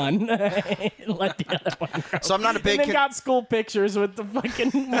one on. Let the other one grow. So I'm not a big And then got school pictures with the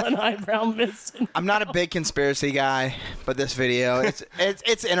fucking one eyebrow missing. I'm not a big conspiracy guy, but this video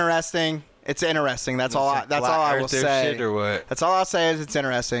it's interesting. It's interesting. That's all I will say. Shit or what? That's all I'll say is it's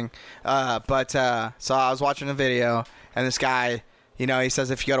interesting. So I was watching a video, and this guy, he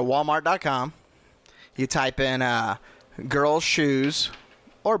says if you go to Walmart.com, you type in girls' shoes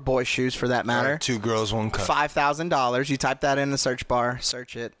or boys' shoes for that matter. 2 girls, 1 cup. $5,000. You type that in the search bar,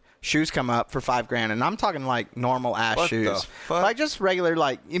 search it. Shoes come up for $5,000, and I'm talking like normal ass What shoes, the fuck? like just regular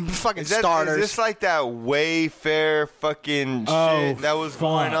fucking starters. Is this like that Wayfair fucking shit that was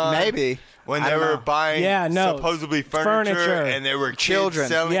going on? Maybe. When I they don't were know. buying supposedly furniture and they were Children.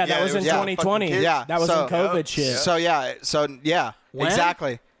 kids selling. Yeah, that was in there 2020. fucking kids. Yeah, That was in COVID shit. So yeah, When?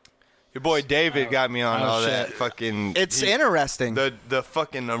 exactly. Your boy David got me on all that fucking. It's interesting. The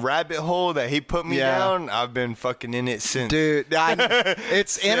fucking rabbit hole that he put me down. I've been fucking in it since. Dude,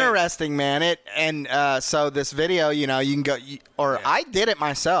 it's interesting, man. So this video, you can go, I did it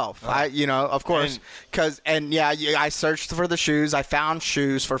myself. Of course, I searched for the shoes. I found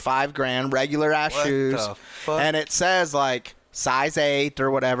shoes for $5,000, regular ass shoes, the fuck? and it says like size 8 or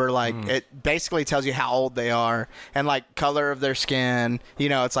whatever. Like it basically tells you how old they are and like color of their skin.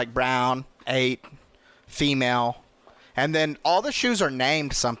 It's like brown, 8, female. And then all the shoes are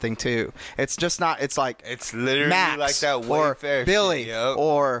named something too. It's just not. It's like It's literally Max like that or Wayfair Billy shit, yo.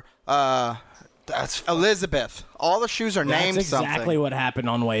 or That's Elizabeth. All the shoes are named That's exactly something. what happened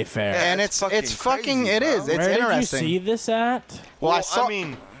on Wayfair. And it's fucking crazy, it is. bro. It's Where interesting. did you see this at? Well, I saw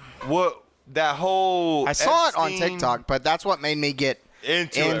it on Epstein TikTok, but that's what made me get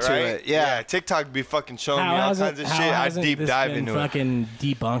into it, right? Yeah. TikTok be fucking showing me all hasn't- kinds of how shit. I hasn't deep this dive been into it. fucking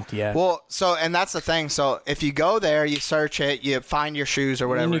debunked yet. Well, and that's the thing. So if you go there, you search it, you find your shoes or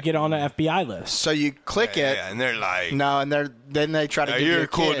whatever. Then you get on the FBI list. So you click it. Yeah, and they're like, No, and then they try to give you're you a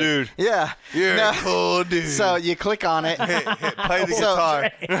cool kid. dude. Yeah. you're No. a cool dude. So you click on it. Play the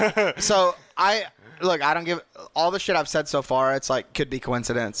guitar. So I don't give all the shit I've said so far. It's like could be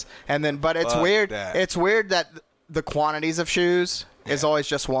coincidence, but it's Fuck weird. that. It's weird that the quantities of shoes is always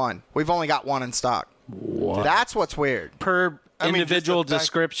just one. We've only got one in stock. What? That's what's weird. Per individual just the fact-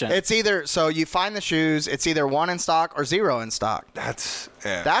 description. It's either so you find the shoes. It's either one in stock or zero in stock. That's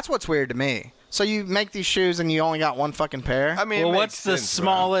That's what's weird to me. So you make these shoes and you only got one fucking pair. I mean, well, it what's makes the sense, bro.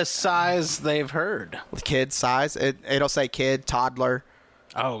 smallest size they've heard? Kid size. It'll say kid, toddler.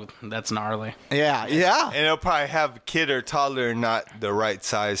 Oh, that's gnarly. Yeah. And it'll probably have kid or toddler, not the right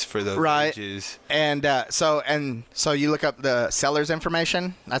size for those ages. And so you look up the seller's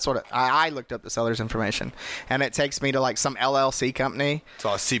information. That's what I looked up the seller's information, and it takes me to like some LLC company. It's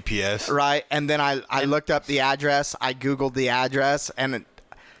all CPS. Right, and then I looked up the address. I Googled the address, and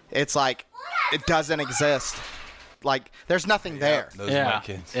it's like it doesn't exist. Like there's nothing there. Those are my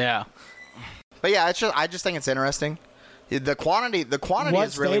kids. Yeah. But yeah, I just think it's interesting. The quantity What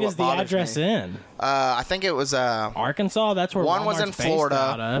is really state what is the bothers address me. in? I think it was Arkansas? That's where one was in Walmart's based out Florida.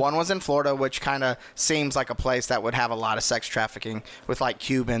 of. One was in Florida, which kind of seems like a place that would have a lot of sex trafficking with like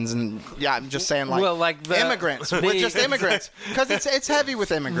Cubans and I'm just saying like the immigrants with just immigrants because it's heavy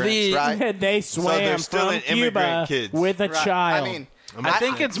with immigrants, right? They swam they're still from an immigrant Cuba kids. with a Right. child. I mean, I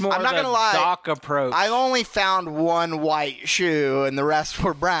think it's more I'm not the gonna lie. doc approach. I only found one white shoe and the rest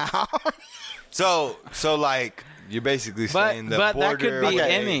were brown. So like you're basically saying the but that border. could be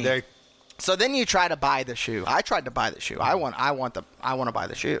any. they're- So then you try to buy the shoe. I tried to buy the shoe. I want to buy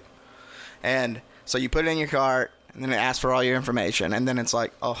the shoe. And so you put it in your cart, and then it asks for all your information, and then it's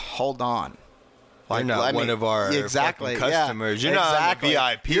like, oh, hold on. You're not one of our fucking customers. You're not on the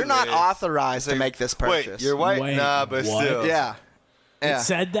VIP You're not list. authorized to make this purchase. Wait, you're white? Wait, nah, but what? still. Yeah. It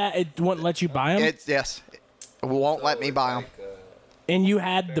said that it wouldn't let you buy them, Yes. It won't let me buy them. and you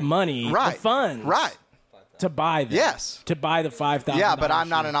had the money, Right. the funds, Right. to buy them. Yes. to buy the $5,000. Yeah, but I'm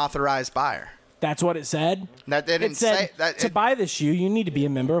not shoe. an authorized buyer. That's what it said. That they didn't It said say that. to buy the shoe, you need to be a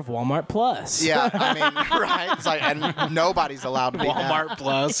member of Walmart Plus. Yeah, I mean, right? It's like, and nobody's allowed to be Walmart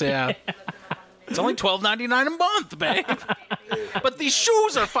Plus, yeah. It's only $12.99 a month, babe. But these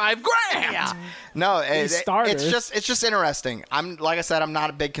shoes are $5,000. Yeah. No, These starters. it's just interesting. Like I said, I'm not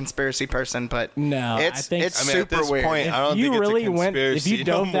a big conspiracy person, but No, it's I think- it's I mean, at super this weird. point, If I don't you think it's really a went, if conspiracy you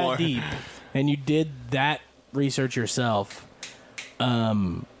dove no more. that deep, and you did that research yourself,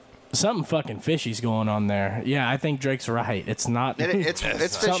 something fucking fishy's going on there. Yeah, I think Drake's right. It's not. It's fishy.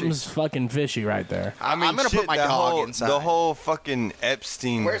 Something's fucking fishy right there, I mean, I'm gonna put my the dog whole, inside. The whole fucking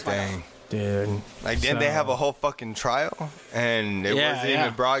Epstein Where's my thing. dude. Like, didn't they have a whole fucking trial? And it Yeah, wasn't yeah.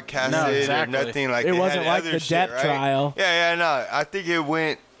 even broadcasted No, exactly. or nothing. Like It they wasn't had like other the shit, Depp right? trial. Yeah, no. I think it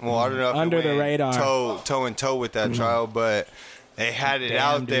went, well, I don't know if Under it the went radar. toe and toe with that trial, but they had it Damn,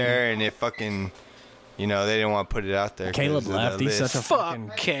 out dude. there and it fucking, they didn't want to put it out there. Caleb 'cause of left. the He's such a list. fucking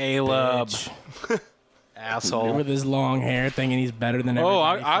Fuck Caleb. bitch. Asshole. With his long hair, thinking he's better than Oh,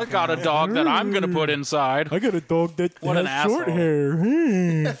 everybody. I got a dog that I'm going to put inside. I got a dog that What has an short asshole.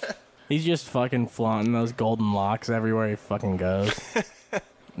 hair. He's just fucking flaunting those golden locks everywhere he fucking goes.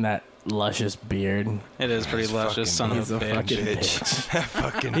 And that luscious beard. It is pretty luscious, son He's of a a fucking bitch. bitch.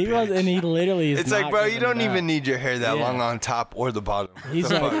 Fucking He bitch. was, and he literally is. It's like, not bro, you giving don't it up. even need your hair that Yeah. long on top or the bottom. He's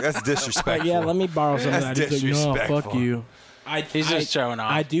The like- fuck? That's disrespectful. Like, yeah, let me borrow some of that. That's He's like, no, fuck disrespectful. you. He's just showing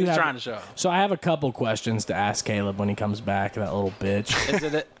off. I do He's have, trying to show off. So I have a couple questions to ask Caleb when he comes back. That little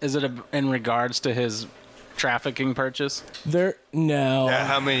bitch. Is it in regards to his trafficking purchase? No. Yeah,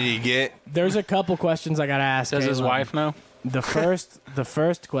 how many do you get? There's a couple questions I gotta ask. Does his Caleb. wife know? The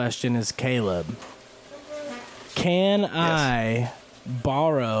first question is, Caleb, can I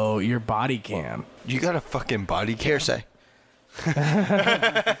borrow your body cam? You got a fucking body cam? Hearsay.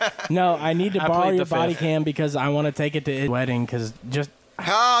 No, I need to I borrow plead your the body fifth. cam because I want to take it to his wedding. Because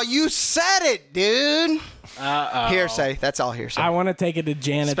Oh, you said it, dude. Hearsay. That's all hearsay. I want to take it to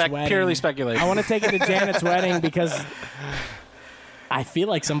Janet's wedding. Purely speculation. I want to take it to Janet's wedding because I feel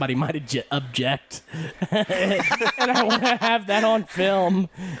like somebody might object, and I want to have that on film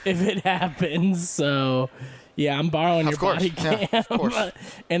if it happens. So, Yeah, I'm borrowing your body cam. Yeah, of course.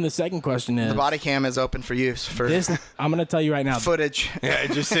 And the second question is... The body cam is open for use. I'm going to tell you right now. Footage. Yeah,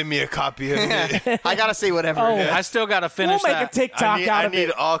 just send me a copy of it. I got to see whatever it is. I still got to finish We'll make a TikTok out of it. I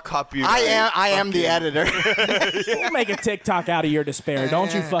need all copy. I am the editor. We'll make a TikTok out of your despair.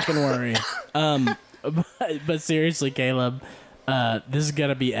 Don't you fucking worry. But seriously, Caleb, this is going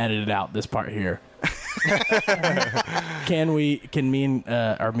to be edited out, this part here. Can me and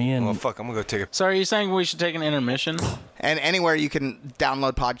Well, fuck, I'm gonna go take a... So are you saying we should take an intermission? And anywhere you can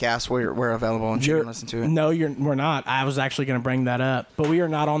download podcasts, we're available and you can listen to it. No, we're not. I was actually going to bring that up, but we are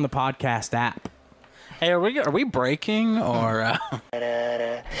not on the podcast app. Hey, are we breaking or?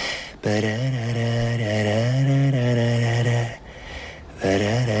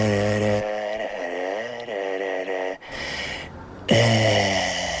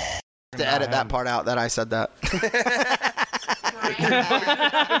 To edit that part out that I said that.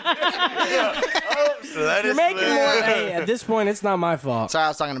 So that You're making more. Hey, at this point, it's not my fault. Sorry, I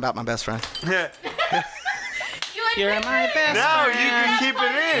was talking about my best friend. You're my best No, friend. you can keep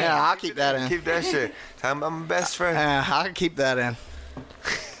it in. Yeah, I'll keep that in. Keep that shit. I'm my best friend. I'll keep that in.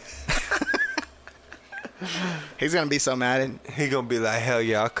 He's gonna be so mad. He gonna be like, hell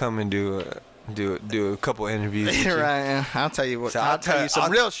yeah, I'll come and do a couple interviews. with you. Right? Yeah. I'll tell you what. So I'll tell you some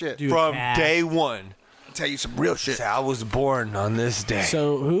real shit. Dude, From Cash. day one. I'll tell you some real shit. Say, I was born on this day.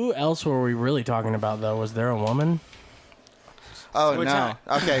 So who else were we really talking about, though? Was there a woman? Oh Which no.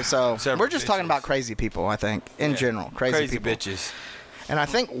 Okay, so Several we're just talking bitches. about crazy people. I think in general, crazy people. bitches. And I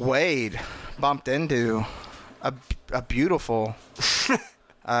think Wade bumped into a beautiful,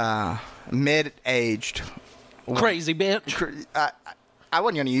 mid-aged, Crazy bitch. I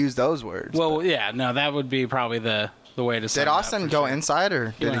wasn't going to use those words. Well, yeah, no, that would be probably the way to say. Did Austin go inside or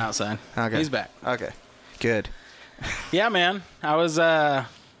He did went he? outside. Okay. He's back. Okay, good. Yeah, man. I was out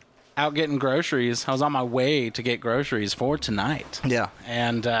getting groceries. I was on my way to get groceries for tonight. Yeah.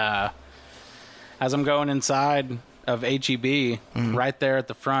 And as I'm going inside of HEB, right there at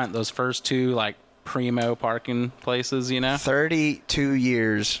the front, those first two like primo parking places, you know. 32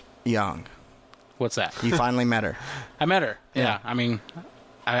 years young. What's that? You finally met her. I met her. Yeah. I mean,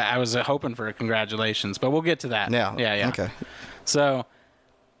 I was hoping for a congratulations, but we'll get to that. Yeah. Yeah. Okay. So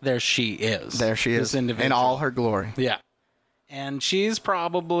there she is. There she This is. individual. In all her glory. Yeah. And she's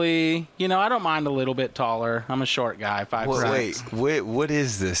probably, I don't mind a little bit taller. I'm a short guy, 5'6". Wait, what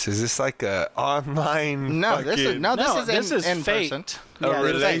is this? Is this like a online? No, this is this is in fate. person. A Yeah,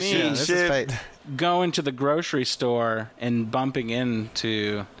 this is fate. relationship. Yeah, this is fate. Going to the grocery store and bumping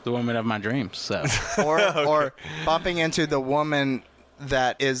into the woman of my dreams. So Or bumping into the woman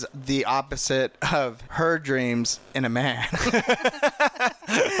that is the opposite of her dreams in a man.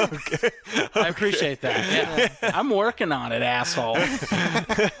 I appreciate that. Yeah. I'm working on it, asshole.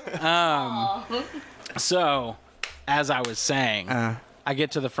 So, as I was saying, I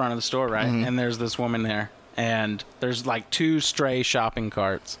get to the front of the store, right? And there's this woman there. And there's like 2 stray shopping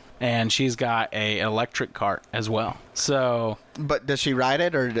carts. And she's got a electric cart as well. So But does she ride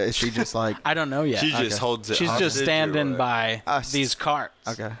it or is she just like... I don't know yet. She just holds it. She's just hostage standing or- by these carts.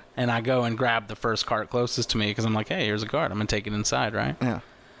 Okay. And I go and grab the first cart closest to me because I'm like, hey, here's a cart. I'm going to take it inside, right? Yeah.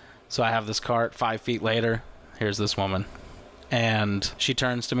 So I have this cart. 5 feet later, here's this woman. And she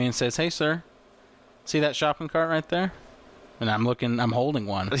turns to me and says, hey, sir, see that shopping cart right there? And I'm holding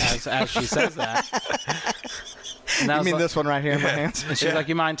one as she says that. And I You was mean like- this one right here in my hands? And she's like,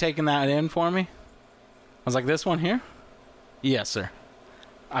 you mind taking that in for me? I was like, this one here? Yes, sir.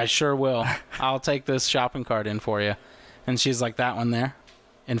 I sure will. I'll take this shopping cart in for you. And she's like, that one there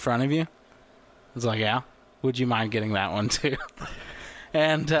in front of you? I was like, yeah. Would you mind getting that one too?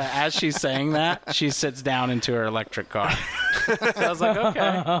 And as she's saying that, she sits down into her electric car. So I was like,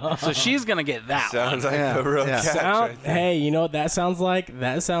 okay. So she's going to get that Sounds one. like a real catch right there. Hey, you know what that sounds like?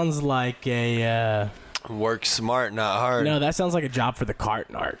 That sounds like a... Work smart, not hard. no, that sounds like a job for the cart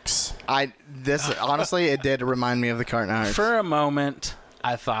narcs. Honestly, it did remind me of the cart narcs. For a moment,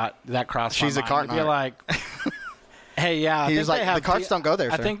 I thought that crossed She's my a mind. cart to be narc. like, hey, yeah. I He think was like, they have the carts don't go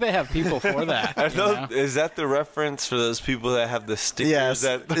there, I sir. think they have people for that. Are you know? those, is that the reference for those people that have the stickers? Yes.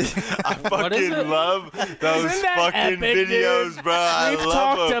 That I What is fucking it? love those Isn't that fucking epic, videos, dude? bro. I We've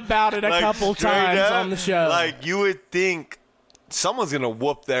love talked them. about it a couple straight times up, on the show. Like you would think someone's gonna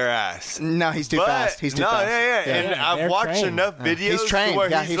whoop their ass. No, he's too But, fast. He's too no, fast. yeah. And Yeah, I've they're watched trained. enough videos He's trained. to where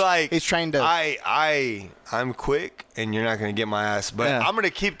Yeah, he's like, he's trained to... I'm quick, and you're not gonna get my ass, but Yeah. I'm gonna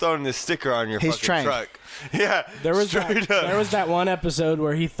keep throwing this sticker on your He's fucking trained. truck. Yeah, There was that one episode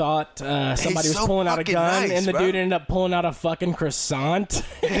where he thought somebody was so pulling out a fucking gun, nice, and the bro. dude ended up pulling out a fucking croissant.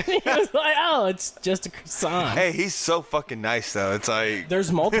 And he was like, "Oh, it's just a croissant." Hey, he's so fucking nice though. It's like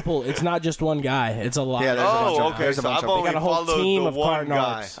There's multiple. It's not just one guy. It's a lot. Yeah, there's a bunch of- okay. there's a So bunch I've of- only They got a whole followed team the of one cart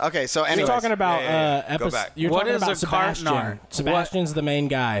guy. narcs. Okay, so You're anyways, talking about Go back. You're What talking is about a cart Sebastian. narc? Sebastian's the main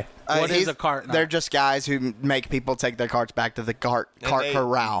guy. What is he's- a cart narc? They're just guys who make people take their carts back to the cart And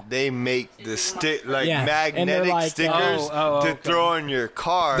corral. They make the Yeah, and they're magnetic like, stickers to okay. throw in your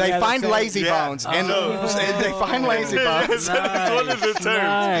car. They Yeah, find that's it. lazy Yeah. bones, and Oh. they find lazy bones. That's one of the terms.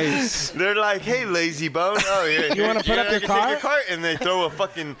 Nice. They're like, "Hey, lazy bone, oh yeah, You wanna put up your cart?" And they throw a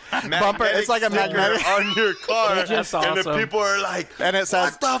fucking Bumper. It's like a sticker magnetic- on your car, That's and the awesome. people are like, And it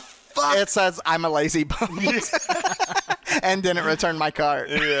says, "What the fuck?" It says, "I'm a lazy bone," and didn't return my cart.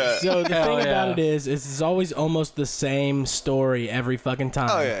 Yeah. So the Hell thing about yeah. it is it's always almost the same story every fucking time.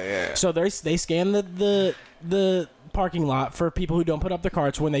 Oh, yeah. So they scan the parking lot for people who don't put up their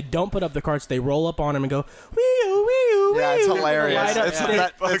carts. When they don't put up the carts, they roll up on them and go, wee-oo, wee-oo, Yeah, it's wee-oo," hilarious. light up It's,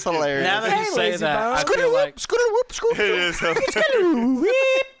 stick. it's hilarious. Now that Hey, you say lazy that, bone. I feel like It is.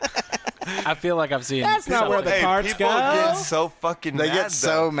 I feel like I've seen. That's not where the Hey, carts people go. get so fucking They mad. get so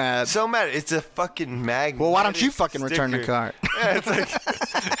though. mad. So mad. It's a fucking magnet. Well, why don't you fucking return the sticker. cart? Yeah,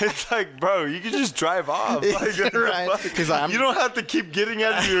 it's like, bro, you can just drive off. Like, what the Right. fuck? 'Cause I'm- You don't have to keep getting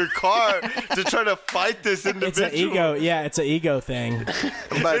out of your car to try to fight this It's individual. an ego. Yeah, it's an ego thing.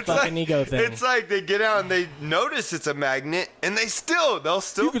 But It's fucking ego thing. It's like they get out and they notice it's a magnet, and they'll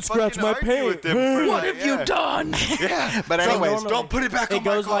still You can scratch fucking my argue paint. with them for What like, have you done? Yeah, But anyways, normally- don't put it back on It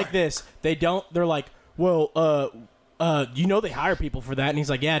my goes car. like this. They're like, well, you know they hire people for that. And he's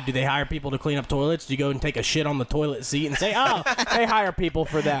like, yeah, do they hire people to clean up toilets? Do you go and take a shit on the toilet seat and say, oh, they hire people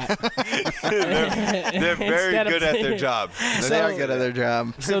for that? They're very Instead of- good at their job. they are good at their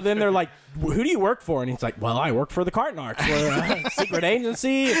job. So then they're like, who do you work for? And he's like, well, I work for the Cart Narcs. We're a secret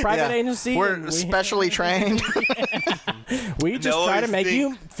agency, a private Yeah. agency. We're and specially trained. we just They try to always make think-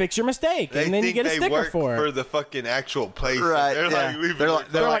 you fix your mistake. They And then you think get a they sticker work for it. the fucking actual place. Right, They're yeah. like, leaving They're their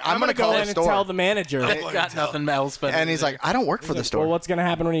like- they're car. like, I'm gonna go call in the and store. tell the manager. They've got nothing else but. And he's like, I don't work for the store. Well, what's going to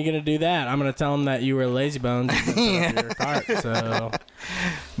happen when you're going to do that? I'm going to tell them that you were lazy bones and put up your cart. So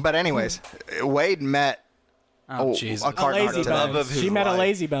But anyways, Wade met Oh, Jesus. a cart a lazy narc love today. of bones. his She met a life.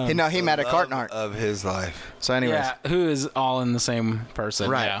 lazy bone. He met a cart Love narc. of his life. So anyways, Yeah, who is all in the same person?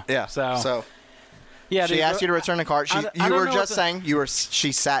 right, yeah. So, yeah, she dude, asked you to return the cart. I You don't were know just what the- saying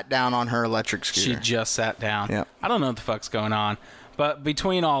she sat down on her electric She scooter. just sat down. Yep. I don't know what the fuck's going on. But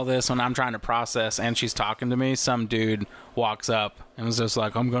between all this, when I'm trying to process and she's talking to me, some dude walks up and was just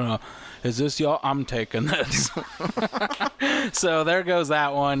like, is this y'all? I'm taking this. So there goes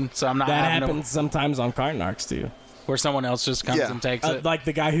that one. So I'm not That having happens sometimes on Cart Narcs, too. where someone else just comes Yeah. and takes it. Like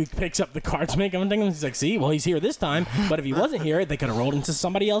the guy who picks up the carts, make them think he's like, see, well, he's here this time. But if he wasn't here, they could have rolled into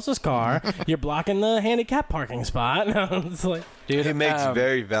somebody else's car. You're blocking the handicap parking spot. It's like, Dude, He makes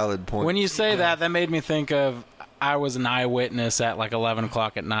very valid points. When you say that made me think of I was an eyewitness at like 11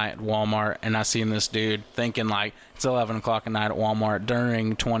 o'clock at night at Walmart, and I seen this dude thinking like it's 11 o'clock at night at Walmart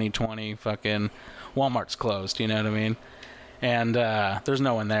during 2020. Fucking Walmart's closed, you know what I mean? And there's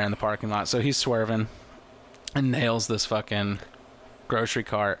no one there in the parking lot, so he's swerving and nails this fucking grocery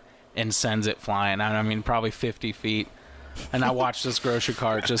cart and sends it flying. I mean, probably 50 feet. And I watched this grocery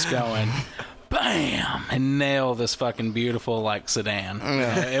cart just going, bam, and nail this fucking beautiful like sedan.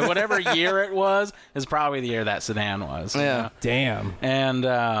 And whatever year it was is probably the year that sedan was. you Yeah. know?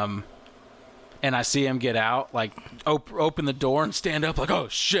 damn. And I see him get out, like open the door and stand up, like, oh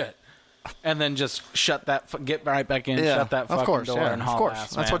shit, and then just get right back in, shut that fucking of course, door, yeah, and of haul course. ass,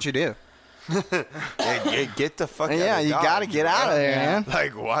 That's man. what you do. Hey, get the fuck out Yeah, of you Dodge, gotta get bro. out of there, man.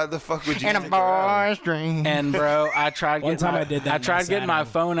 Like, why the fuck would you And a stick around? boy's dream. And bro, I tried. One getting time my, I did that I and tried I getting sat my him.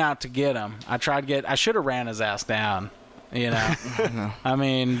 phone out to get him. I should have ran his ass down. You know. I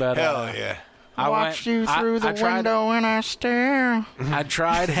mean, but Hell yeah. I watch went, you through the tried, window and I stare. I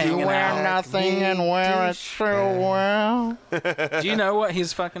tried You hanging wear out. nothing and wear it so well. Do you know what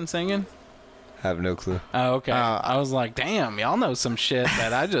he's fucking singing? Have no clue. Oh, okay. I was like, damn, y'all know some shit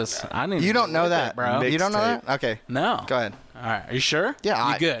that I need. You to don't get know with that, it, bro. You don't know Mixtape. that? Okay, No. go ahead. All right. Are you sure?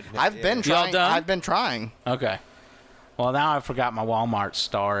 Yeah, You good? I've been Y'all trying. done? I've been trying. Okay. Well, now I forgot my Walmart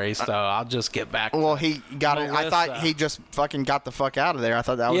story, so I'll just get back. Well, he got it. I thought he just fucking got the fuck out of there. I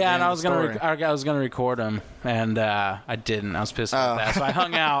thought that was and I was gonna record him, and I didn't. I was pissed about that, so I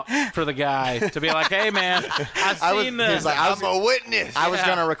hung out for the guy to be like, "Hey, man, I've seen this." He's like, I'm a witness. I was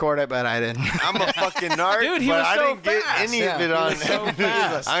gonna record it, but I didn't. I'm a fucking narc, Dude, he but was I so didn't get fast. any of it on so evidence.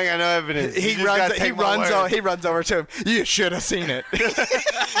 fast. I ain't got no evidence. He runs over to him. You should have seen it.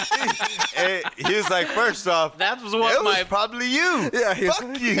 He was like, first off, That was what it was probably you. Yeah,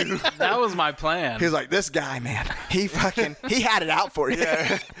 Fuck you. That was my plan. He was like, this guy, man, he had it out for you.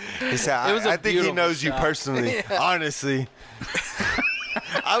 Yeah. He said, It was a I think he beautiful knows you shot. personally. Honestly.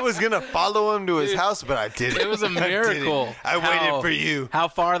 I was going to follow him to his house, but I didn't. It was a miracle. I waited for you. How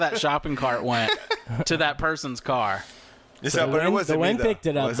far that shopping cart went to that person's car. The wind picked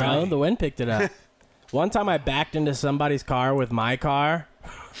it up, bro. The wind picked it up. One time I backed into somebody's car with my car.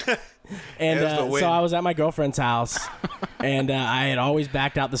 And so I was at my girlfriend's house, and I had always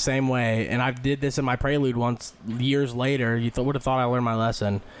backed out the same way. And I did this in my Prelude once years later. You would have thought I learned my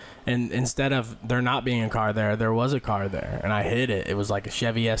lesson. And instead of there not being a car there was a car there. And I hit it. It was like a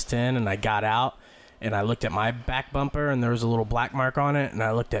Chevy S10, and I got out, and I looked at my back bumper, and there was a little black mark on it. And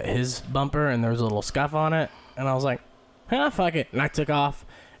I looked at his bumper, and there was a little scuff on it. And I was like, fuck it. And I took off.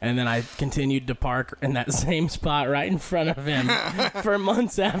 And then I continued to park in that same spot right in front of him for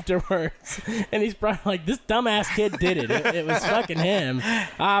months afterwards. And he's probably like, this dumbass kid did it. It was fucking him,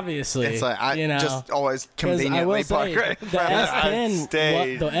 obviously. It's like, I just always 'Cause conveniently park right in the front of him.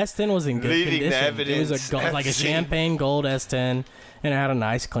 S10, the S10 was in good leaving the condition. It was like a champagne gold S10. And it had a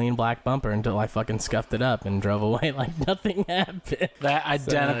nice, clean black bumper until I fucking scuffed it up and drove away like nothing happened. That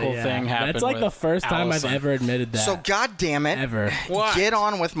identical thing happened. That's like with the first time Allison. I've ever admitted that. So, goddamn it. Ever. What? Get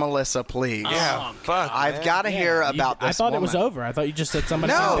on with Melissa, please. Yeah, fuck. I've got to hear about this I thought woman. it was over. I thought you just said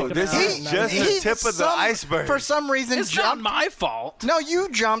somebody. No, picked it this up. is just the tip of the iceberg. For some reason, It's not my fault. No, you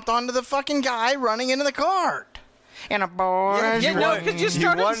jumped onto the fucking guy running into the cart. And a boy's Yeah, no, because you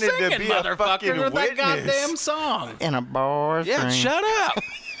started wanted to singing, be a motherfucker, fucking with that witness. goddamn song. in a boy's Yeah, dream. shut up.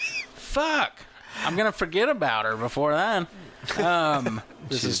 Fuck. I'm going to forget about her before then.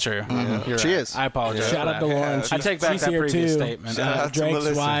 This is true. You're She right. is. I apologize. Shout for out that. to Lauren. I take back She's that here previous too. statement. Shout out to Drake's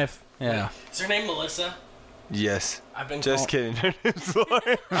Melissa. wife. Yeah. Is her name Melissa? Yes. I've been Just kidding. Her name's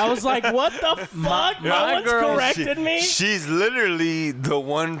Lauren. I was like, what the fuck? No my one's girl, corrected me. She's literally the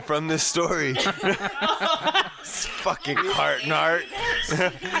one from this story. This fucking cart narc.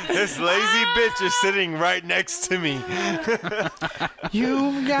 This lazy bitch is sitting right next to me.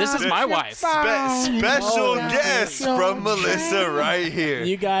 You've got This is my wife. Special guest from Melissa right here.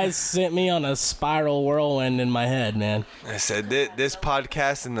 You guys sent me on a spiral whirlwind in my head, man. I said this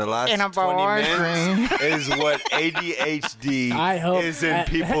podcast in the last In a 20 boy's minutes is what ADHD I hope is in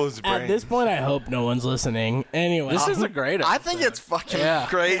people's brains. At this point, I hope no one's listening. Anyway, This is a great I episode. think it's fucking Yeah.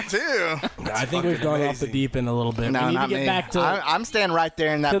 great, too. I think we've gone off the deep end a little bit. No, we need not to get me. back to I'm staying right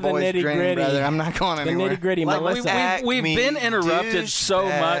there in to that the boy's dream, nitty-gritty. brother. I'm not going the anywhere. nitty gritty. Like Melissa, we've been interrupted so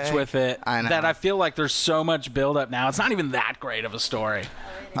douchebag. much with it I know. that I feel like there's so much buildup now. It's not even that great of a story.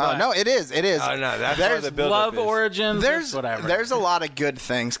 Oh, no, it is. It is. Oh, no, that's There's how the build-up Love is. origins, There's whatever. There's a lot of good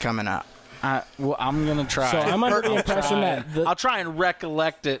things coming up. Well, I'm gonna try. so I'm under the impression that I'll try and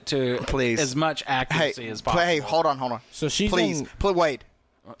recollect it to Please. as much Hey, accuracy as possible. hey, hold on. so she's Please, in, wait.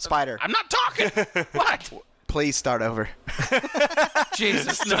 Spider, I'm not talking. What? please start over.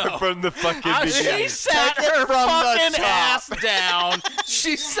 Jesus, no. From the fucking She beginning. sat Take it her from the fucking top. ass down.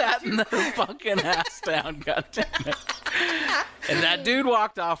 She sat in her fucking ass down. God damn it. And that dude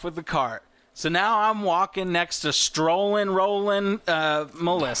walked off with the cart. So now I'm walking next to rolling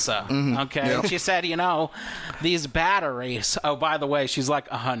Melissa. Okay, Yep. she said, these batteries. Oh, by the way, she's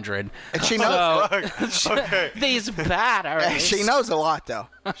like 100. And she knows. Okay. These batteries. She knows a lot, though.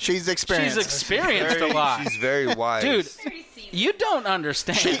 She's experienced. She's experienced a lot, She's very wise. dude. You don't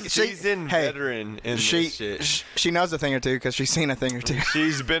understand. She's in veteran in this shit. She knows a thing or two because she's seen a thing or two.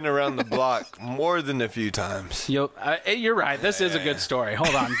 She's been around the block more than a few times. You're right. This is a good story.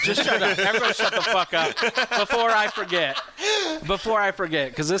 Hold on. Just shut up. Everybody shut the fuck up before I forget.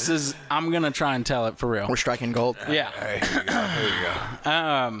 Because I'm going to try and tell it for real. We're striking gold. Yeah. All right, here we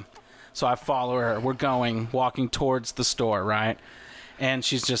go. So I follow her. We're walking towards the store, right? And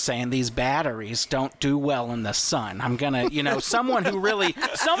she's just saying these batteries don't do well in the sun. I'm gonna, someone who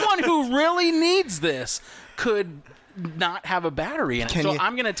really needs this could not have a battery in it.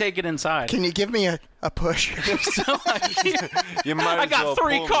 I'm gonna take it inside. Can you give me a push? So You might I as got well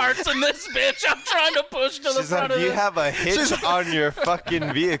 3 pull me. carts in this bitch. I'm trying to push to the She's front like, of you it. have a hitch on your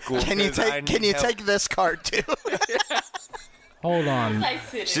fucking vehicle. Can you 'cause I take need help." this cart too? Hold on.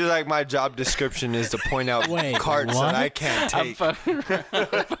 She's like, my job description is to point out carts what? that I can't take. I'm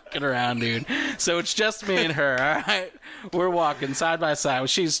fucking around, dude. So it's just me and her, all right? We're walking side by side.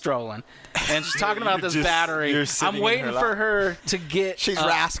 She's strolling. And she's talking about this battery. I'm waiting for her to get... She's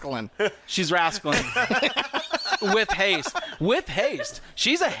rascaling. She's rascaling. With haste. With haste.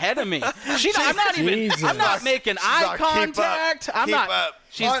 She's ahead of me. I'm not even... I'm not making eye contact. I'm not...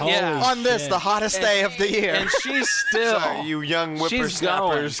 She's on this, the hottest day of the year. And she's still... Sorry, you young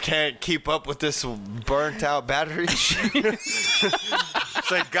whippersnappers can't keep up with this burnt-out battery.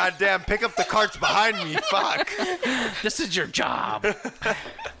 It's like, goddamn, pick up the carts behind me. Fuck. This is your job.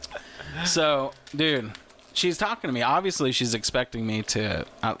 So, dude, she's talking to me. Obviously, she's expecting me to,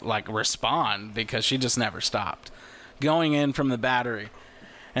 respond because she just never stopped. Going in from the battery.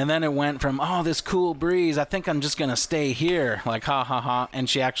 And then it went from, oh, this cool breeze, I think I'm just going to stay here, like, ha, ha, ha. And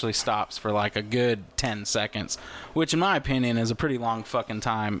she actually stops for, like, a good 10 seconds, which, in my opinion, is a pretty long fucking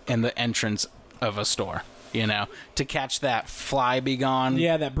time in the entrance of a store, you know, to catch that fly be gone.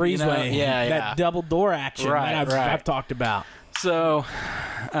 Yeah, that breezeway. You know? That double door action that I've talked about. So,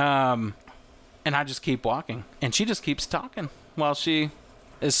 and I just keep walking. And she just keeps talking while she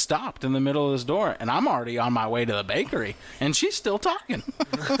is stopped in the middle of this door, and I'm already on my way to the bakery, and she's still talking.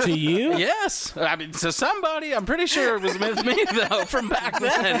 To you? Yes. I mean, to somebody. I'm pretty sure it was with me, though, from back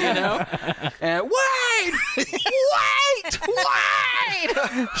then, you know? And wait!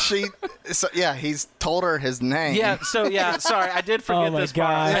 He's told her his name. Yeah, sorry, I did forget this part.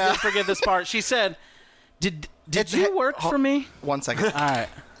 God. I did forget this part. She said, did you work for me? 1 second. All right.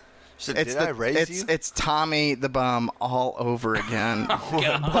 So did I raise you? It's Tommy the Bum all over again.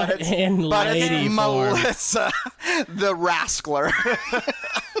 But it's Mellisa the Rascaler.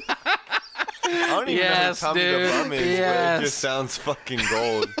 I don't even know who Tommy the Bum is, but it just sounds fucking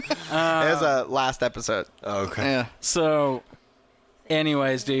gold. There's a last episode. Oh, okay. Yeah. So,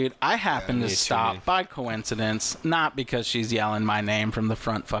 anyways, dude, I happened to stop by coincidence, not because she's yelling my name from the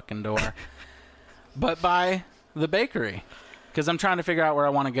front fucking door, but by the bakery. Because I'm trying to figure out where I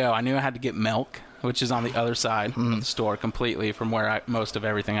want to go. I knew I had to get milk, which is on the other side of the store completely from where most of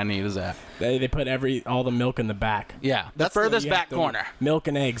everything I need is at. They put all the milk in the back. Yeah, the furthest back corner. Milk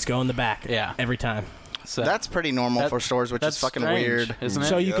and eggs go in the back. Yeah. Every time. So that's pretty normal for stores, which is fucking strange, weird, isn't it?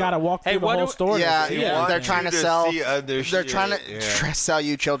 So you gotta walk through the whole store. Yeah, they're trying to sell. They're trying to sell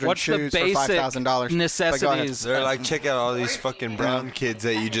you children's shoes for $5,000. Necessities. They're like, check out all these fucking brown kids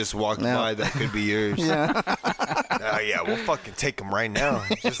that you just walked by that could be yours. Yeah. Oh yeah, we'll fucking take them right now.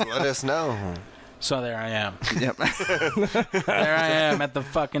 Just let us know. So there I am. Yep. There I am at the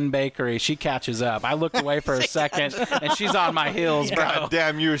fucking bakery. She catches up. I looked away for a second, and she's on my heels, bro. God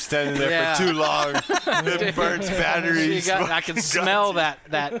damn, you were standing there for too long. It burns batteries. I can smell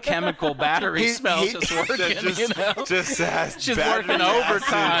that chemical battery smell just working. She's working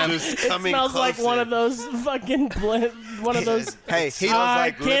overtime. It smells like one of those fucking Hey,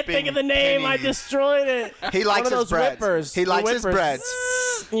 I can't think of the name. I destroyed it. He likes his breads. Whippers. He likes his breads.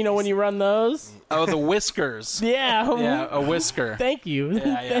 You know when you run those? Oh, the whiskers. Yeah, a whisker. Thank you.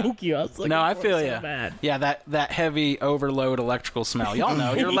 Yeah. Thank you. I was No, I feel you. So yeah, that heavy overload electrical smell. Y'all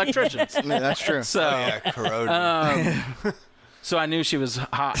know, you're electricians. Yeah, that's true. So, corroded. So I knew she was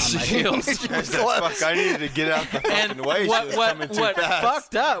hot on my heels. Fuck, I needed to get out the fucking way. What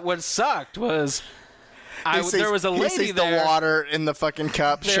fucked up, what sucked was there was a lady he sees there. The water in the fucking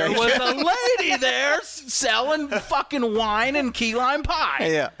cup. There was a lady there selling fucking wine and key lime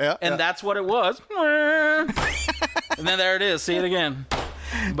pie. Yeah. And that's what it was. And then there it is. See it again.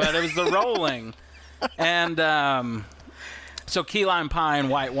 But it was the rolling. And so key lime pie and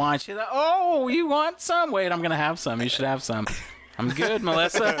white wine. She's like, oh, you want some? Wait, I'm going to have some. You should have some. I'm good,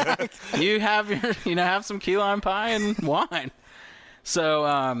 Melissa. You have some key lime pie and wine.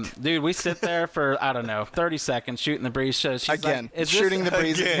 So, dude, we sit there for, I don't know, 30 seconds shooting the breeze. So she's again, like, shooting the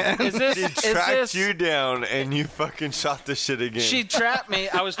breeze again. She tracked you down and you fucking shot the shit again. She trapped me.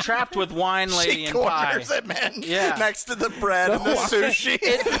 I was trapped with wine lady and pie. She corners it, man. Yeah. Next to the bread and the sushi.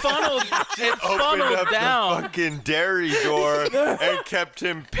 It funneled up down. The fucking dairy door and kept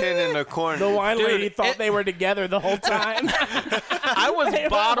him pinned in a corner. The wine lady thought they were together the whole time. I was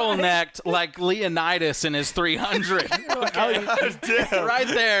bottlenecked like Leonidas in his 300. Right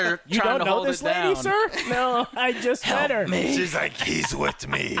there. You don't know this lady, sir? No, I just met her. She's like, he's with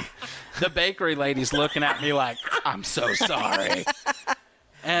me. The bakery lady's looking at me like, I'm so sorry.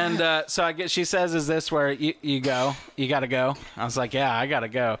 And so I guess she says, "Is this where you go? You gotta go?" I was like, "Yeah, I gotta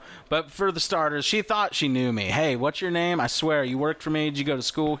go." But for the starters, she thought she knew me. Hey, what's your name? I swear, you worked for me. Did you go to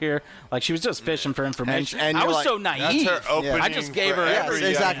school here? Like she was just fishing for information. And I was like, so naive. That's her opening I just gave her Yes, everything.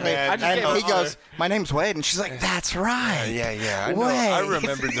 exactly. Yeah, And he goes, "My name's Wade," and she's like, "That's right." Yeah. I know. Wade. I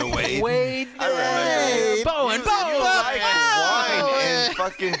remember the Wade. Wade, I remember. Bowen, You like wine and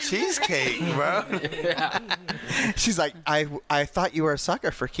fucking cheesecake, bro. She's like, I thought you were a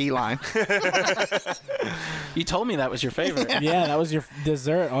sucker for key lime. You told me that was your favorite. Yeah, that was your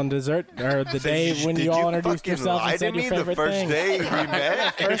dessert on dessert or the day when you all introduced fucking yourself lie and said to me your favorite the first thing. day we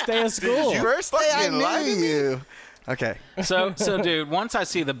met? First day of school. First day I lie to knew me? you. Okay. So, dude, once I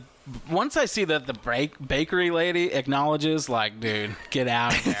see that the bakery lady acknowledges, like, dude, get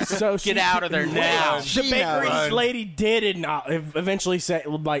out of there. So Get out of there now. The bakery lady did eventually say,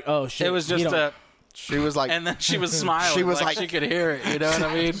 like, "Oh shit." It was just a, She was like, and then she was smiling. She was like she could hear it. You know what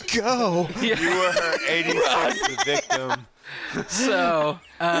I mean? "Go." You were her 86th victim. So,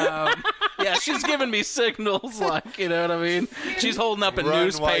 yeah, she's giving me signals, like, you know what I mean? She's holding up a Run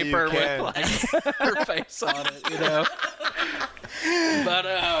newspaper while you can. with, like, her face on it, you know?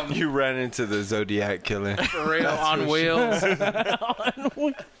 But, You ran into the Zodiac killer. for real, on wheels.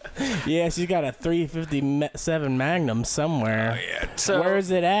 Yeah, she's got a 357 Magnum somewhere. Yeah. So, Where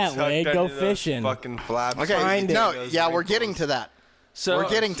is it at, Tucked Wade? Go under those fishing. Fucking flaps. Okay. Find it. No. Yeah, we're getting to that. so We're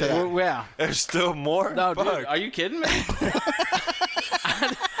getting to that. Yeah. There's still more? No, Fuck. dude, are you kidding me?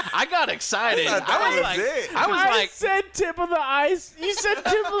 I got excited. I thought that was it. I was I like, said tip of the ice. You said tip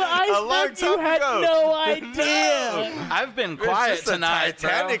of the A long iceberg. You time had ago. no idea. I've been It's quiet just a tonight,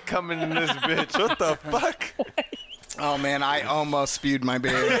 Titanic coming in this bitch. What the fuck? Oh man, I almost spewed my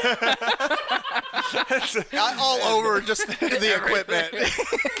beer. All over just the equipment.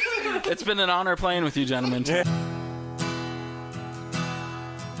 It's been an honor playing with you, gentlemen.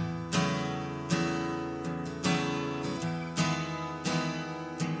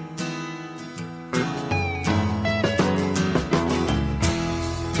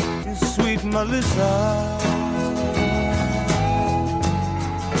 Sweet Mellisa.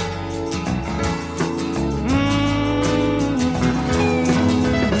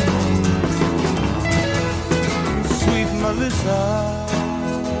 Sweet Mellisa.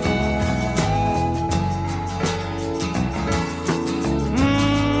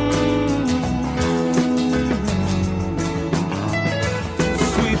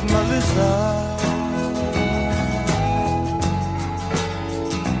 Sweet Mellisa.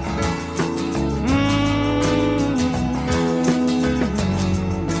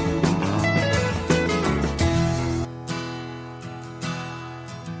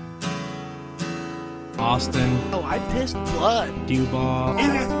 Austin, Oh, I pissed blood. Dewball,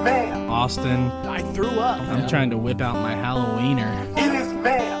 Austin. I threw up. I'm trying to whip out my Halloweener.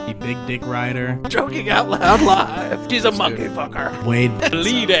 You big dick rider. Joking out loud live. She's a monkey fucker. Wade,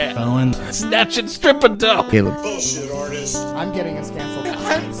 Lead it. Bowen. Snatch and strip and dope. I'm getting us canceled.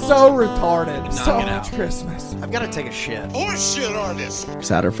 I'm so retarded. So it much out. Christmas. I've got to take a shit.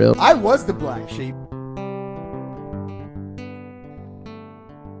 Satterfield. I was the black sheep.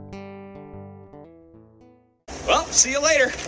 Well, see you later.